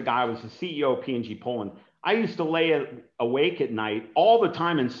 I was the CEO of P&G Poland. I used to lay awake at night all the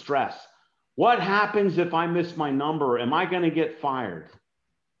time in stress. What happens if I miss my number? Am I going to get fired?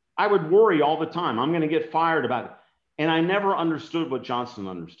 I would worry all the time. I'm going to get fired about it. And I never understood what Johnson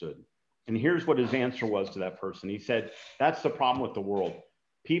understood. And here's what his answer was to that person. He said, that's the problem with the world.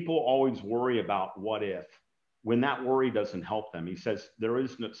 People always worry about what if, when that worry doesn't help them. He says,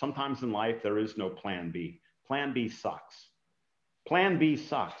 sometimes in life, there is no plan B. Plan B sucks. Plan B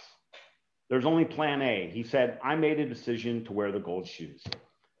sucks. There's only plan A. He said, I made a decision to wear the gold shoes.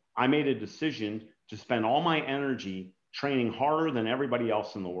 I made a decision to spend all my energy training harder than everybody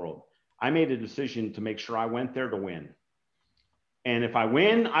else in the world. I made a decision to make sure I went there to win. And if I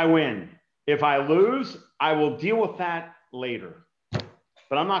win, I win. If I lose, I will deal with that later.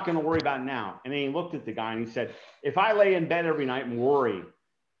 But I'm not going to worry about it now. And then he looked at the guy and he said, if I lay in bed every night and worry,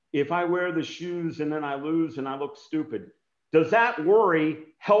 if I wear the shoes and then I lose and I look stupid, does that worry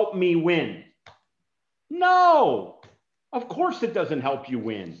help me win? No, of course it doesn't help you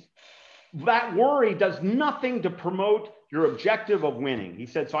win. That worry does nothing to promote your objective of winning. He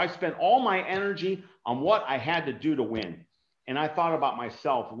said, so I spent all my energy on what I had to do to win. And I thought about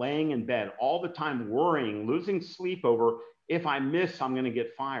myself laying in bed all the time, worrying, losing sleep over if I miss, I'm going to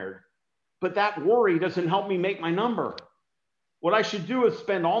get fired. But that worry doesn't help me make my number. What I should do is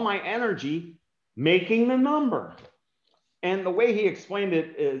spend all my energy making the number. And the way he explained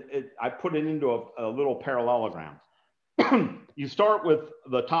it, I put it into a little parallelogram. You start with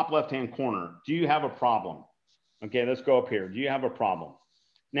the top left-hand corner. Do you have a problem? Okay, let's go up here. Do you have a problem?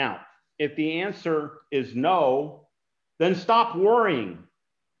 Now, if the answer is no, then stop worrying.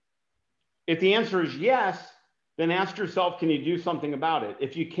 If the answer is yes, then ask yourself, can you do something about it?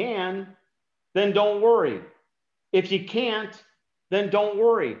 If you can, then don't worry. If you can't, then don't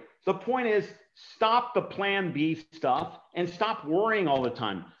worry. The point is, stop the plan B stuff and stop worrying all the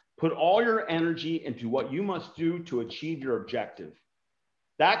time. Put all your energy into what you must do to achieve your objective.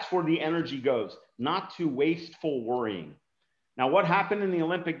 That's where the energy goes, not to wasteful worrying. Now, what happened in the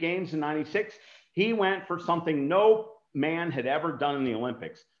Olympic Games in '96? He went for something no man had ever done in the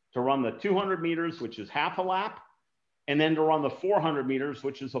Olympics, to run the 200 meters, which is half a lap, and then to run the 400 meters,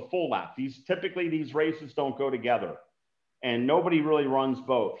 which is a full lap. Typically, these races don't go together, and nobody really runs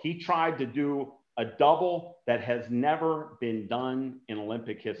both. He tried to do a double that has never been done in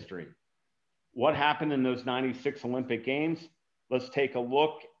Olympic history. What happened in those '96 Olympic Games? Let's take a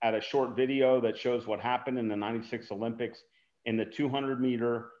look at a short video that shows what happened in the '96 Olympics in the 200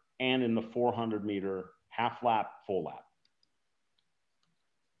 meter and in the 400 meter half lap, full lap.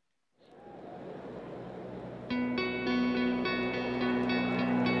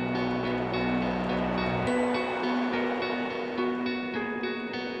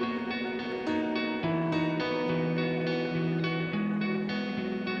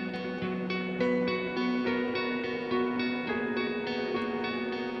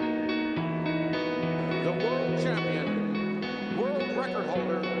 Record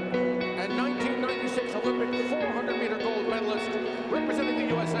holder and 1996 Olympic 400 meter gold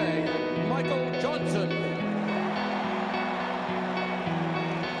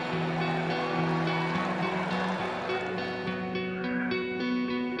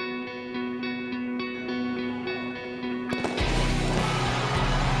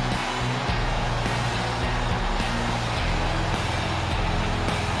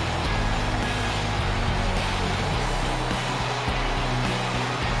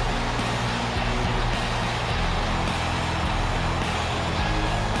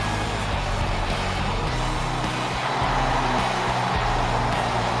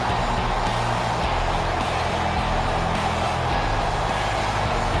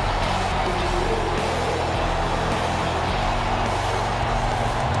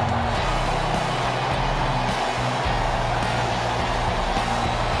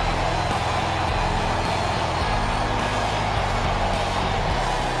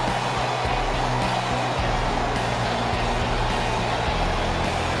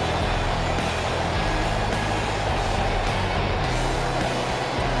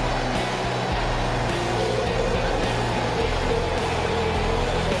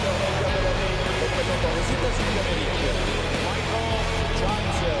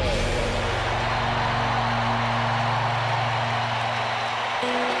Two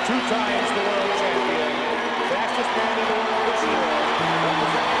times the world champion, fastest man in the world this year,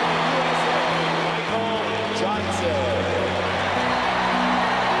 representing the USA, Michael Johnson.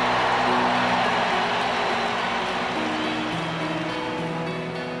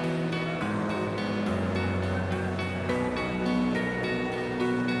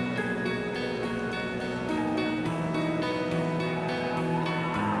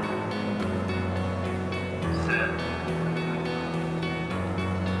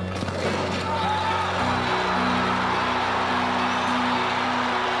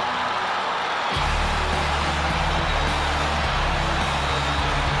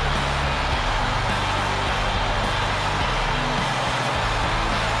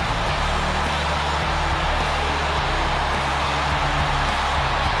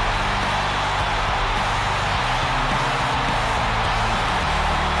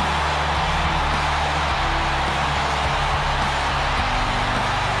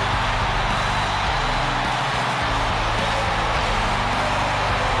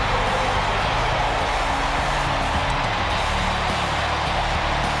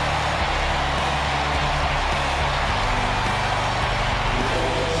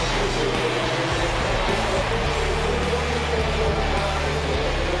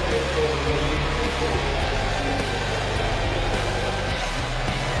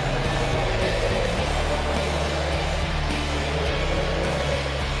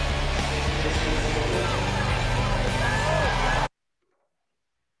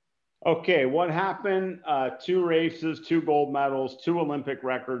 Okay, what happened? 2 races, 2 gold medals, 2 Olympic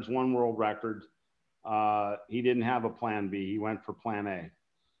records, 1 world record. He didn't have a plan B. He went for plan A.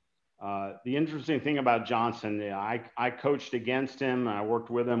 The interesting thing about Johnson, I coached against him. I worked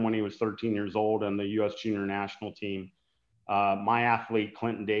with him when he was 13 years old on the U.S. junior national team. My athlete,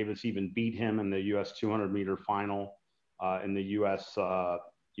 Clinton Davis, even beat him in the U.S. 200 meter final in the U.S.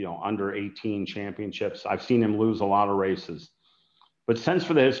 Under 18 championships. I've seen him lose a lot of races. But sense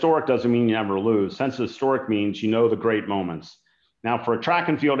for the historic doesn't mean you never lose. Sense of historic means you know the great moments. Now, for a track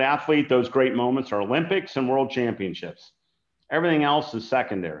and field athlete, those great moments are Olympics and world championships. Everything else is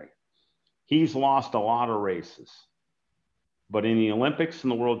secondary. He's lost a lot of races. But in the Olympics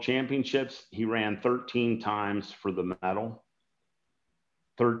and the world championships, he ran 13 times for the medal,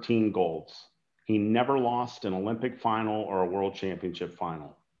 13 golds. He never lost an Olympic final or a world championship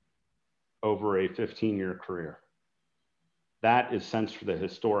final over a 15-year career. That is sense for the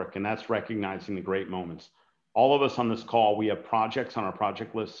historic, and that's recognizing the great moments. All of us on this call, we have projects on our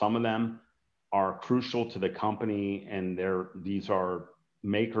project list. Some of them are crucial to the company, and these are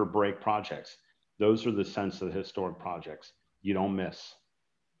make or break projects. Those are the sense of the historic projects. You don't miss.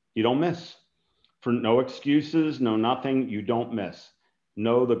 You don't miss. For no excuses, no nothing, you don't miss.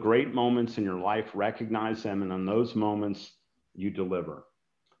 Know the great moments in your life, recognize them, and on those moments, you deliver.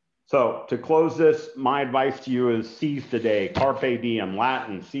 So to close this, my advice to you is seize the day. Carpe diem,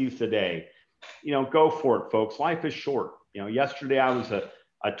 Latin, seize the day. Go for it, folks. Life is short. Yesterday I was a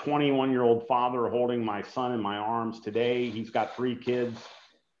 21-year-old father holding my son in my arms. Today he's got 3 kids.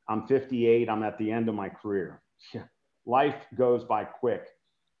 I'm 58. I'm at the end of my career. Life goes by quick.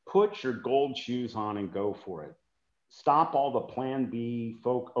 Put your gold shoes on and go for it. Stop all the plan B,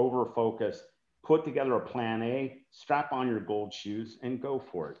 over focus. Put together a plan A, strap on your gold shoes and go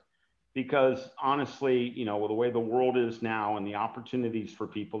for it. Because honestly, with the way the world is now and the opportunities for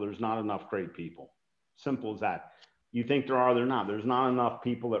people, there's not enough great people. Simple as that. You think there are, they're not. There's not enough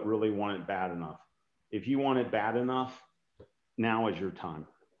people that really want it bad enough. If you want it bad enough, now is your time.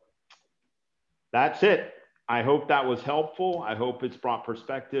 That's it. I hope that was helpful. I hope it's brought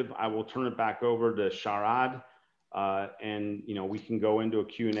perspective. I will turn it back over to Sharad. And we can go into a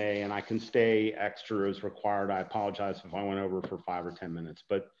Q&A, and I can stay extra as required. I apologize if I went over for 5 or 10 minutes,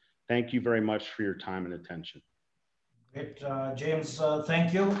 but thank you very much for your time and attention. Great, James,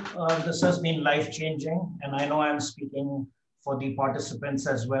 thank you. This has been life-changing, and I know I'm speaking for the participants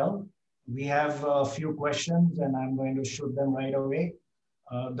as well. We have a few questions, and I'm going to shoot them right away.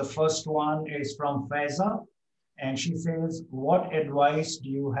 The first one is from Faiza, and she says, what advice do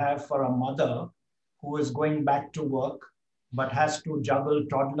you have for a mother who is going back to work, but has to juggle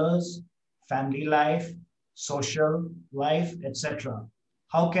toddlers, family life, social life, etc.?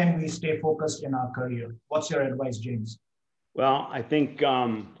 How can we stay focused in our career? What's your advice, James? Well, I think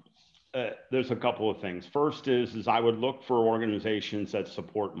there's a couple of things. First is I would look for organizations that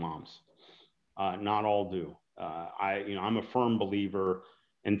support moms. Not all do. I'm a firm believer.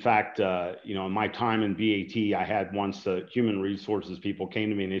 In fact, in my time in BAT, I had once the human resources people came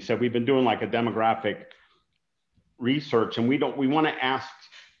to me and they said, we've been doing like a demographic research and we want to ask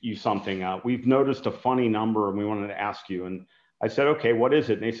you something. We've noticed a funny number and we wanted to ask you. And I said, okay, what is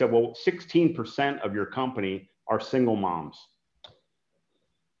it? And they said, well, 16% of your company are single moms.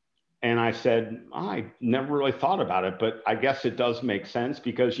 And I said, I never really thought about it, but I guess it does make sense,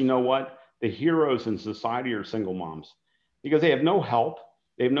 because you know what? The heroes in society are single moms, because they have no help.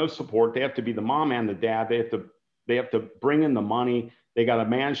 They have no support. They have to be the mom and the dad. They have to bring in the money. They got to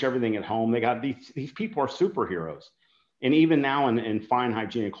manage everything at home. They got these people are superheroes. And even now in Fine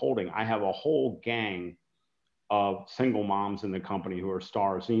Hygienic Holding, I have a whole gang of single moms in the company who are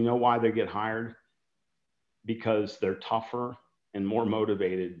stars. And you know why they get hired? Because they're tougher and more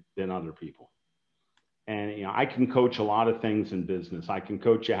motivated than other people. And you know, I can coach a lot of things in business. I can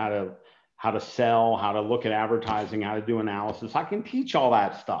coach you how to sell, how to look at advertising, how to do analysis. I can teach all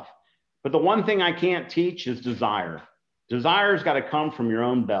that stuff. But the one thing I can't teach is desire. Desire's got to come from your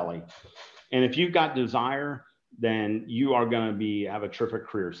own belly. And if you've got desire, then you are going to have a terrific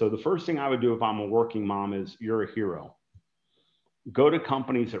career. So the first thing I would do if I'm a working mom is, you're a hero. Go to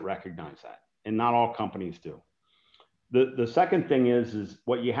companies that recognize that. And not all companies do. The second thing is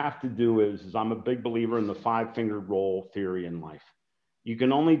what you have to do is I'm a big believer in the 5-fingered role theory in life. You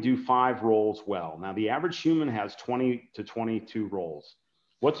can only do 5 roles well. Now, the average human has 20 to 22 roles.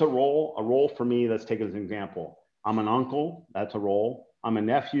 What's a role? A role for me, let's take it as an example. I'm an uncle, that's a role. I'm a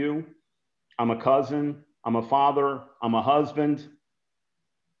nephew, I'm a cousin, I'm a father, I'm a husband.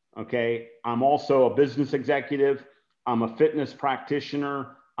 Okay, I'm also a business executive, I'm a fitness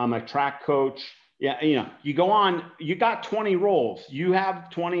practitioner, I'm a track coach. Yeah, you know, you go on, you got 20 roles. You have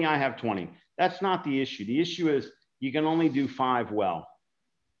 20, I have 20. That's not the issue. The issue is you can only do 5 well.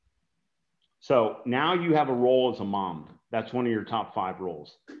 So now you have a role as a mom. That's one of your top 5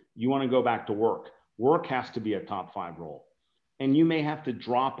 roles. You want to go back to work. Work has to be a top 5 role. And you may have to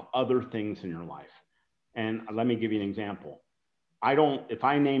drop other things in your life. And let me give you an example. If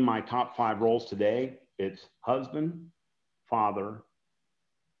I name my top 5 roles today, it's husband, father,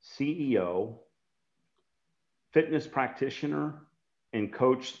 CEO, fitness practitioner, and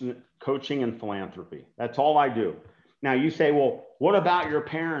coaching and philanthropy. That's all I do. Now you say, well, what about your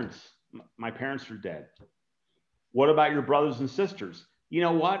parents? My parents are dead. What about your brothers and sisters? You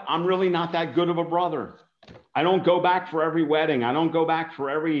know what? I'm really not that good of a brother. I don't go back for every wedding. I don't go back for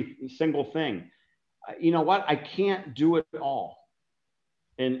every single thing. You know what? I can't do it all.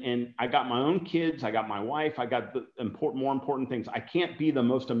 And I got my own kids. I got my wife. I got the more important things. I can't be the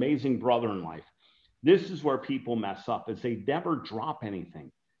most amazing brother in life. This is where people mess up, is they never drop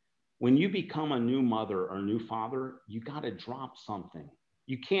anything. When you become a new mother or a new father, you got to drop something.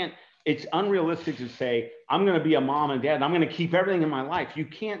 You can't, it's unrealistic to say, I'm going to be a mom and dad, and I'm going to keep everything in my life. You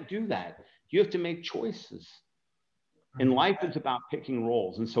can't do that. You have to make choices. And life is about picking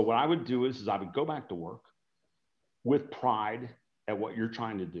roles. And so what I would do is I would go back to work with pride at what you're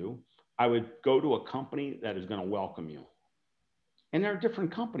trying to do. I would go to a company that is going to welcome you. And there are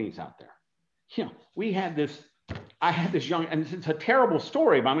different companies out there. You know, I had this young, and it's a terrible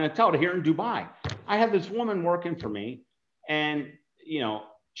story, but I'm going to tell it here in Dubai. I had this woman working for me, and, you know,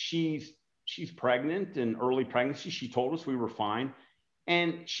 she's pregnant and early pregnancy. She told us we were fine.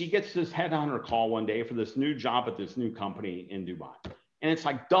 And she gets this headhunter call one day for this new job at this new company in Dubai. And it's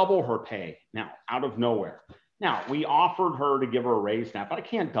like double her pay now, out of nowhere. Now, we offered her to give her a raise now, but I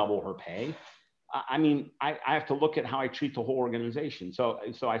can't double her pay. I mean, I have to look at how I treat the whole organization. So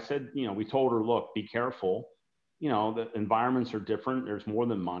I said, you know, we told her, look, be careful. You know, the environments are different. There's more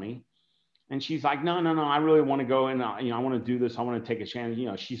than money. And she's like, no, I really want to go in. You know, I want to do this. I want to take a chance. You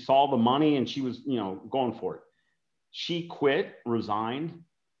know, she saw the money and she was, you know, going for it. She quit, resigned.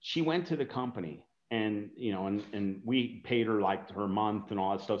 She went to the company and, you know, and we paid her like her month and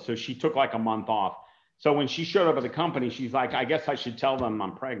all that stuff. So she took like a month off. So when she showed up at the company, she's like, I guess I should tell them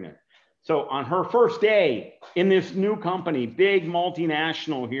I'm pregnant. So on her first day in this new company, big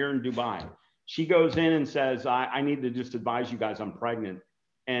multinational here in Dubai, she goes in and says, I need to just advise you guys I'm pregnant.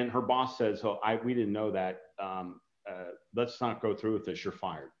 And her boss says, oh, we didn't know that. Let's not go through with this. You're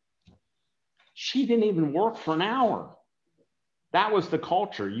fired. She didn't even work for an hour. That was the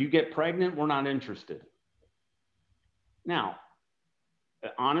culture. You get pregnant, we're not interested. Now,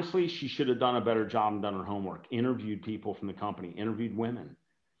 honestly, she should have done a better job and done her homework, interviewed people from the company, interviewed women.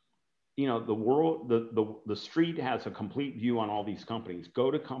 You know, the world, the street has a complete view on all these companies. Go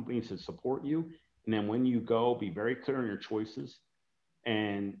to companies that support you. And then when you go, be very clear on your choices.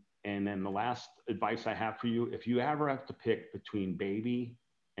 And then the last advice I have for you, if you ever have to pick between baby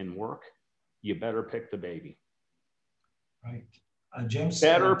and work, you better pick the baby. Right. James,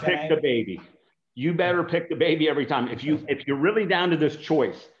 better pick the baby. You better pick the baby every time. If you're really down to this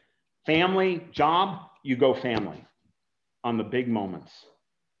choice, family, job, you go family on the big moments.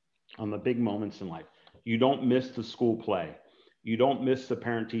 On the big moments in life. You don't miss the school play. You don't miss the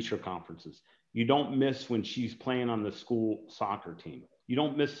parent-teacher conferences. You don't miss when she's playing on the school soccer team. You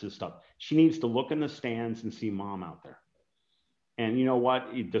don't miss this stuff. She needs to look in the stands and see mom out there. And you know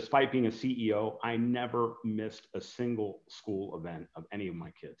what? Despite being a CEO, I never missed a single school event of any of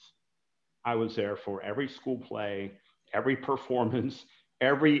my kids. I was there for every school play, every performance,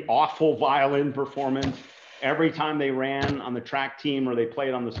 every awful violin performance. Every time they ran on the track team or they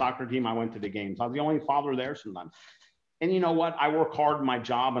played on the soccer team, I went to the games. I was the only father there sometimes. And you know what? I work hard in my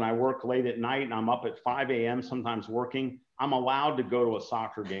job and I work late at night and I'm up at 5 a.m. sometimes working. I'm allowed to go to a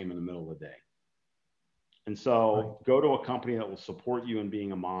soccer game in the middle of the day. And so go to a company that will support you in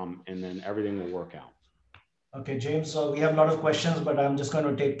being a mom, and then everything will work out. Okay, James, so we have a lot of questions, but I'm just going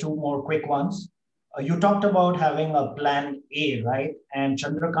to take two more quick ones. You talked about having a plan A, right? And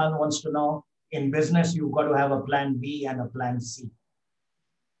Chandrakant wants to know, in business, you've got to have a plan B and a plan C.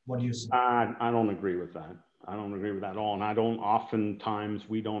 What do you say? I don't agree with that. I don't agree with that at all. And oftentimes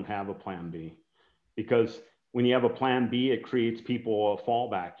we don't have a plan B, because when you have a plan B, it creates people a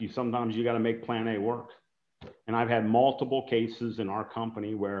fallback. Sometimes you got to make plan A work. And I've had multiple cases in our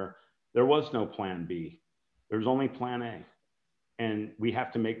company where there was no plan B. There's only plan A. And we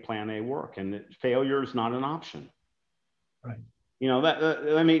have to make plan A work. And failure is not an option. Right. You know,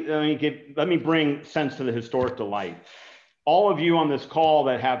 let me bring sense to the historic delight. All of you on this call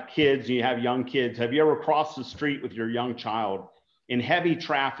that have kids, you have young kids, have you ever crossed the street with your young child in heavy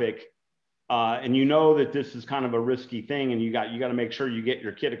traffic, and you know that this is kind of a risky thing, and you got to make sure you get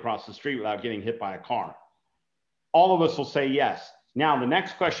your kid across the street without getting hit by a car? All of us will say yes. Now, the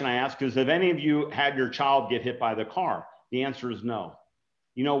next question I ask is, have any of you had your child get hit by the car? The answer is no.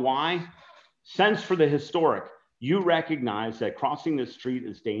 You know why? Sense for the historic. You recognize that crossing the street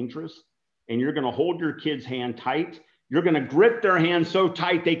is dangerous, and you're going to hold your kid's hand tight. You're going to grip their hand so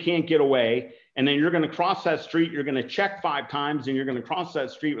tight they can't get away. And then you're going to cross that street. You're going to check 5 times, and you're going to cross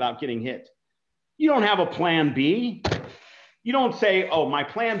that street without getting hit. You don't have a plan B. You don't say, oh, my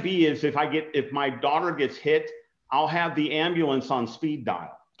plan B is if my daughter gets hit, I'll have the ambulance on speed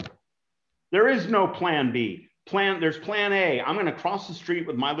dial. There is no plan B. There's plan A. I'm going to cross the street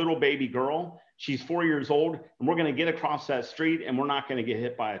with my little baby girl. She's 4 years old, and we're going to get across that street, and we're not going to get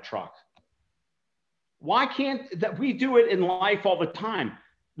hit by a truck. Why can't that? We do it in life all the time,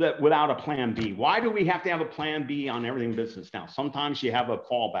 that without a plan B. Why do we have to have a plan B on everything business now? Sometimes you have a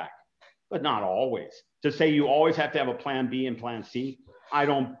fallback, but not always. To say you always have to have a plan B and plan C, I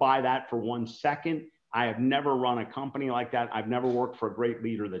don't buy that for 1 second. I have never run a company like that. I've never worked for a great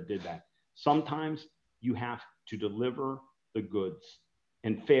leader that did that. Sometimes you have to deliver the goods,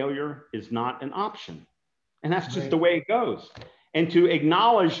 and failure is not an option. And that's just the way it goes. And to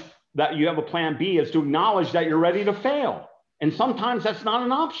acknowledge that you have a plan B is to acknowledge that you're ready to fail. And sometimes that's not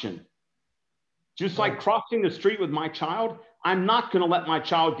an option. Just like crossing the street with my child, I'm not going to let my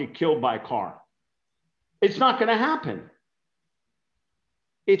child get killed by a car. It's not going to happen.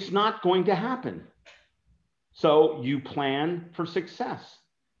 It's not going to happen. So you plan for success.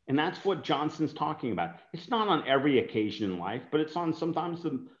 And that's what Johnson's talking about. It's not on every occasion in life, but it's on sometimes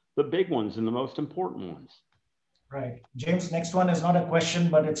the big ones and the most important ones. Right. James, next one is not a question,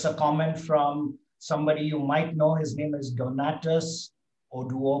 but it's a comment from somebody you might know. His name is Donatus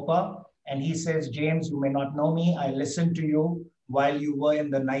Oduopa. And he says, James, you may not know me. I listened to you while you were in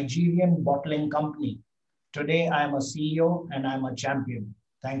the Nigerian bottling company. Today, I am a CEO and I'm a champion.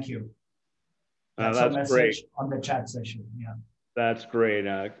 Thank you. That's a message great. On the chat session. Yeah. That's great.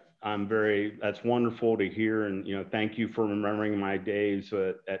 That's wonderful to hear. And, you know, thank you for remembering my days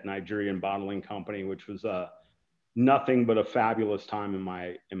at Nigerian Bottling Company, which was nothing but a fabulous time in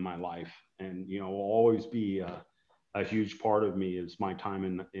my life. And, you know, will always be a huge part of me is my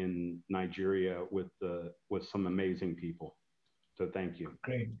time in Nigeria with some amazing people. So thank you.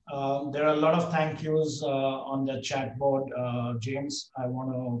 Great. There are a lot of thank yous on the chat board, James. I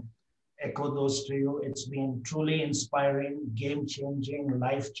want to echo those to you. It's been truly inspiring, game-changing,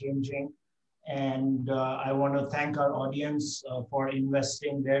 life-changing. And I want to thank our audience for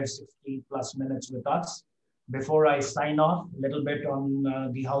investing their 60+ minutes with us. Before I sign off, a little bit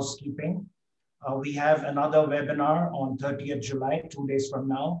on the housekeeping. We have another webinar on 30th July, 2 days from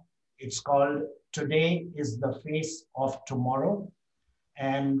now. It's called Today is the Face of Tomorrow.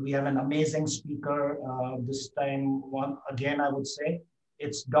 And we have an amazing speaker this time. Again, I would say,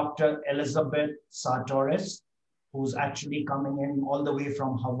 it's Dr. Elizabeth Sartoris, who's actually coming in all the way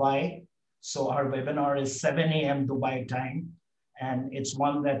from Hawaii. So our webinar is 7 a.m. Dubai time, and it's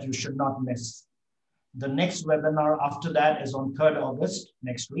one that you should not miss. The next webinar after that is on 3rd August,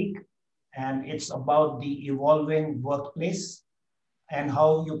 next week. And it's about the evolving workplace and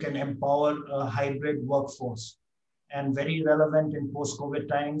how you can empower a hybrid workforce. and very relevant in post-COVID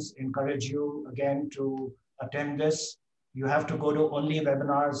times. Encourage you again to attend this. You have to go to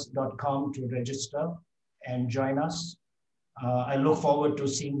onlywebinars.com to register and join us. I look forward to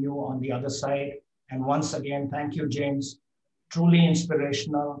seeing you on the other side. And once again, thank you, James. Truly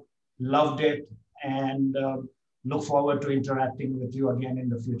inspirational, loved it, and look forward to interacting with you again in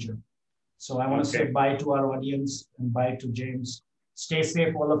the future. So I want to say bye to our audience and bye to James. Stay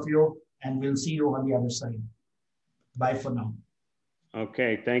safe, all of you, and we'll see you on the other side. Bye for now.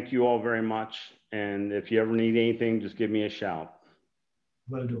 Okay, thank you all very much. And if you ever need anything, just give me a shout.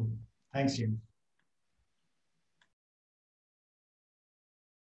 Will do. Thanks, James.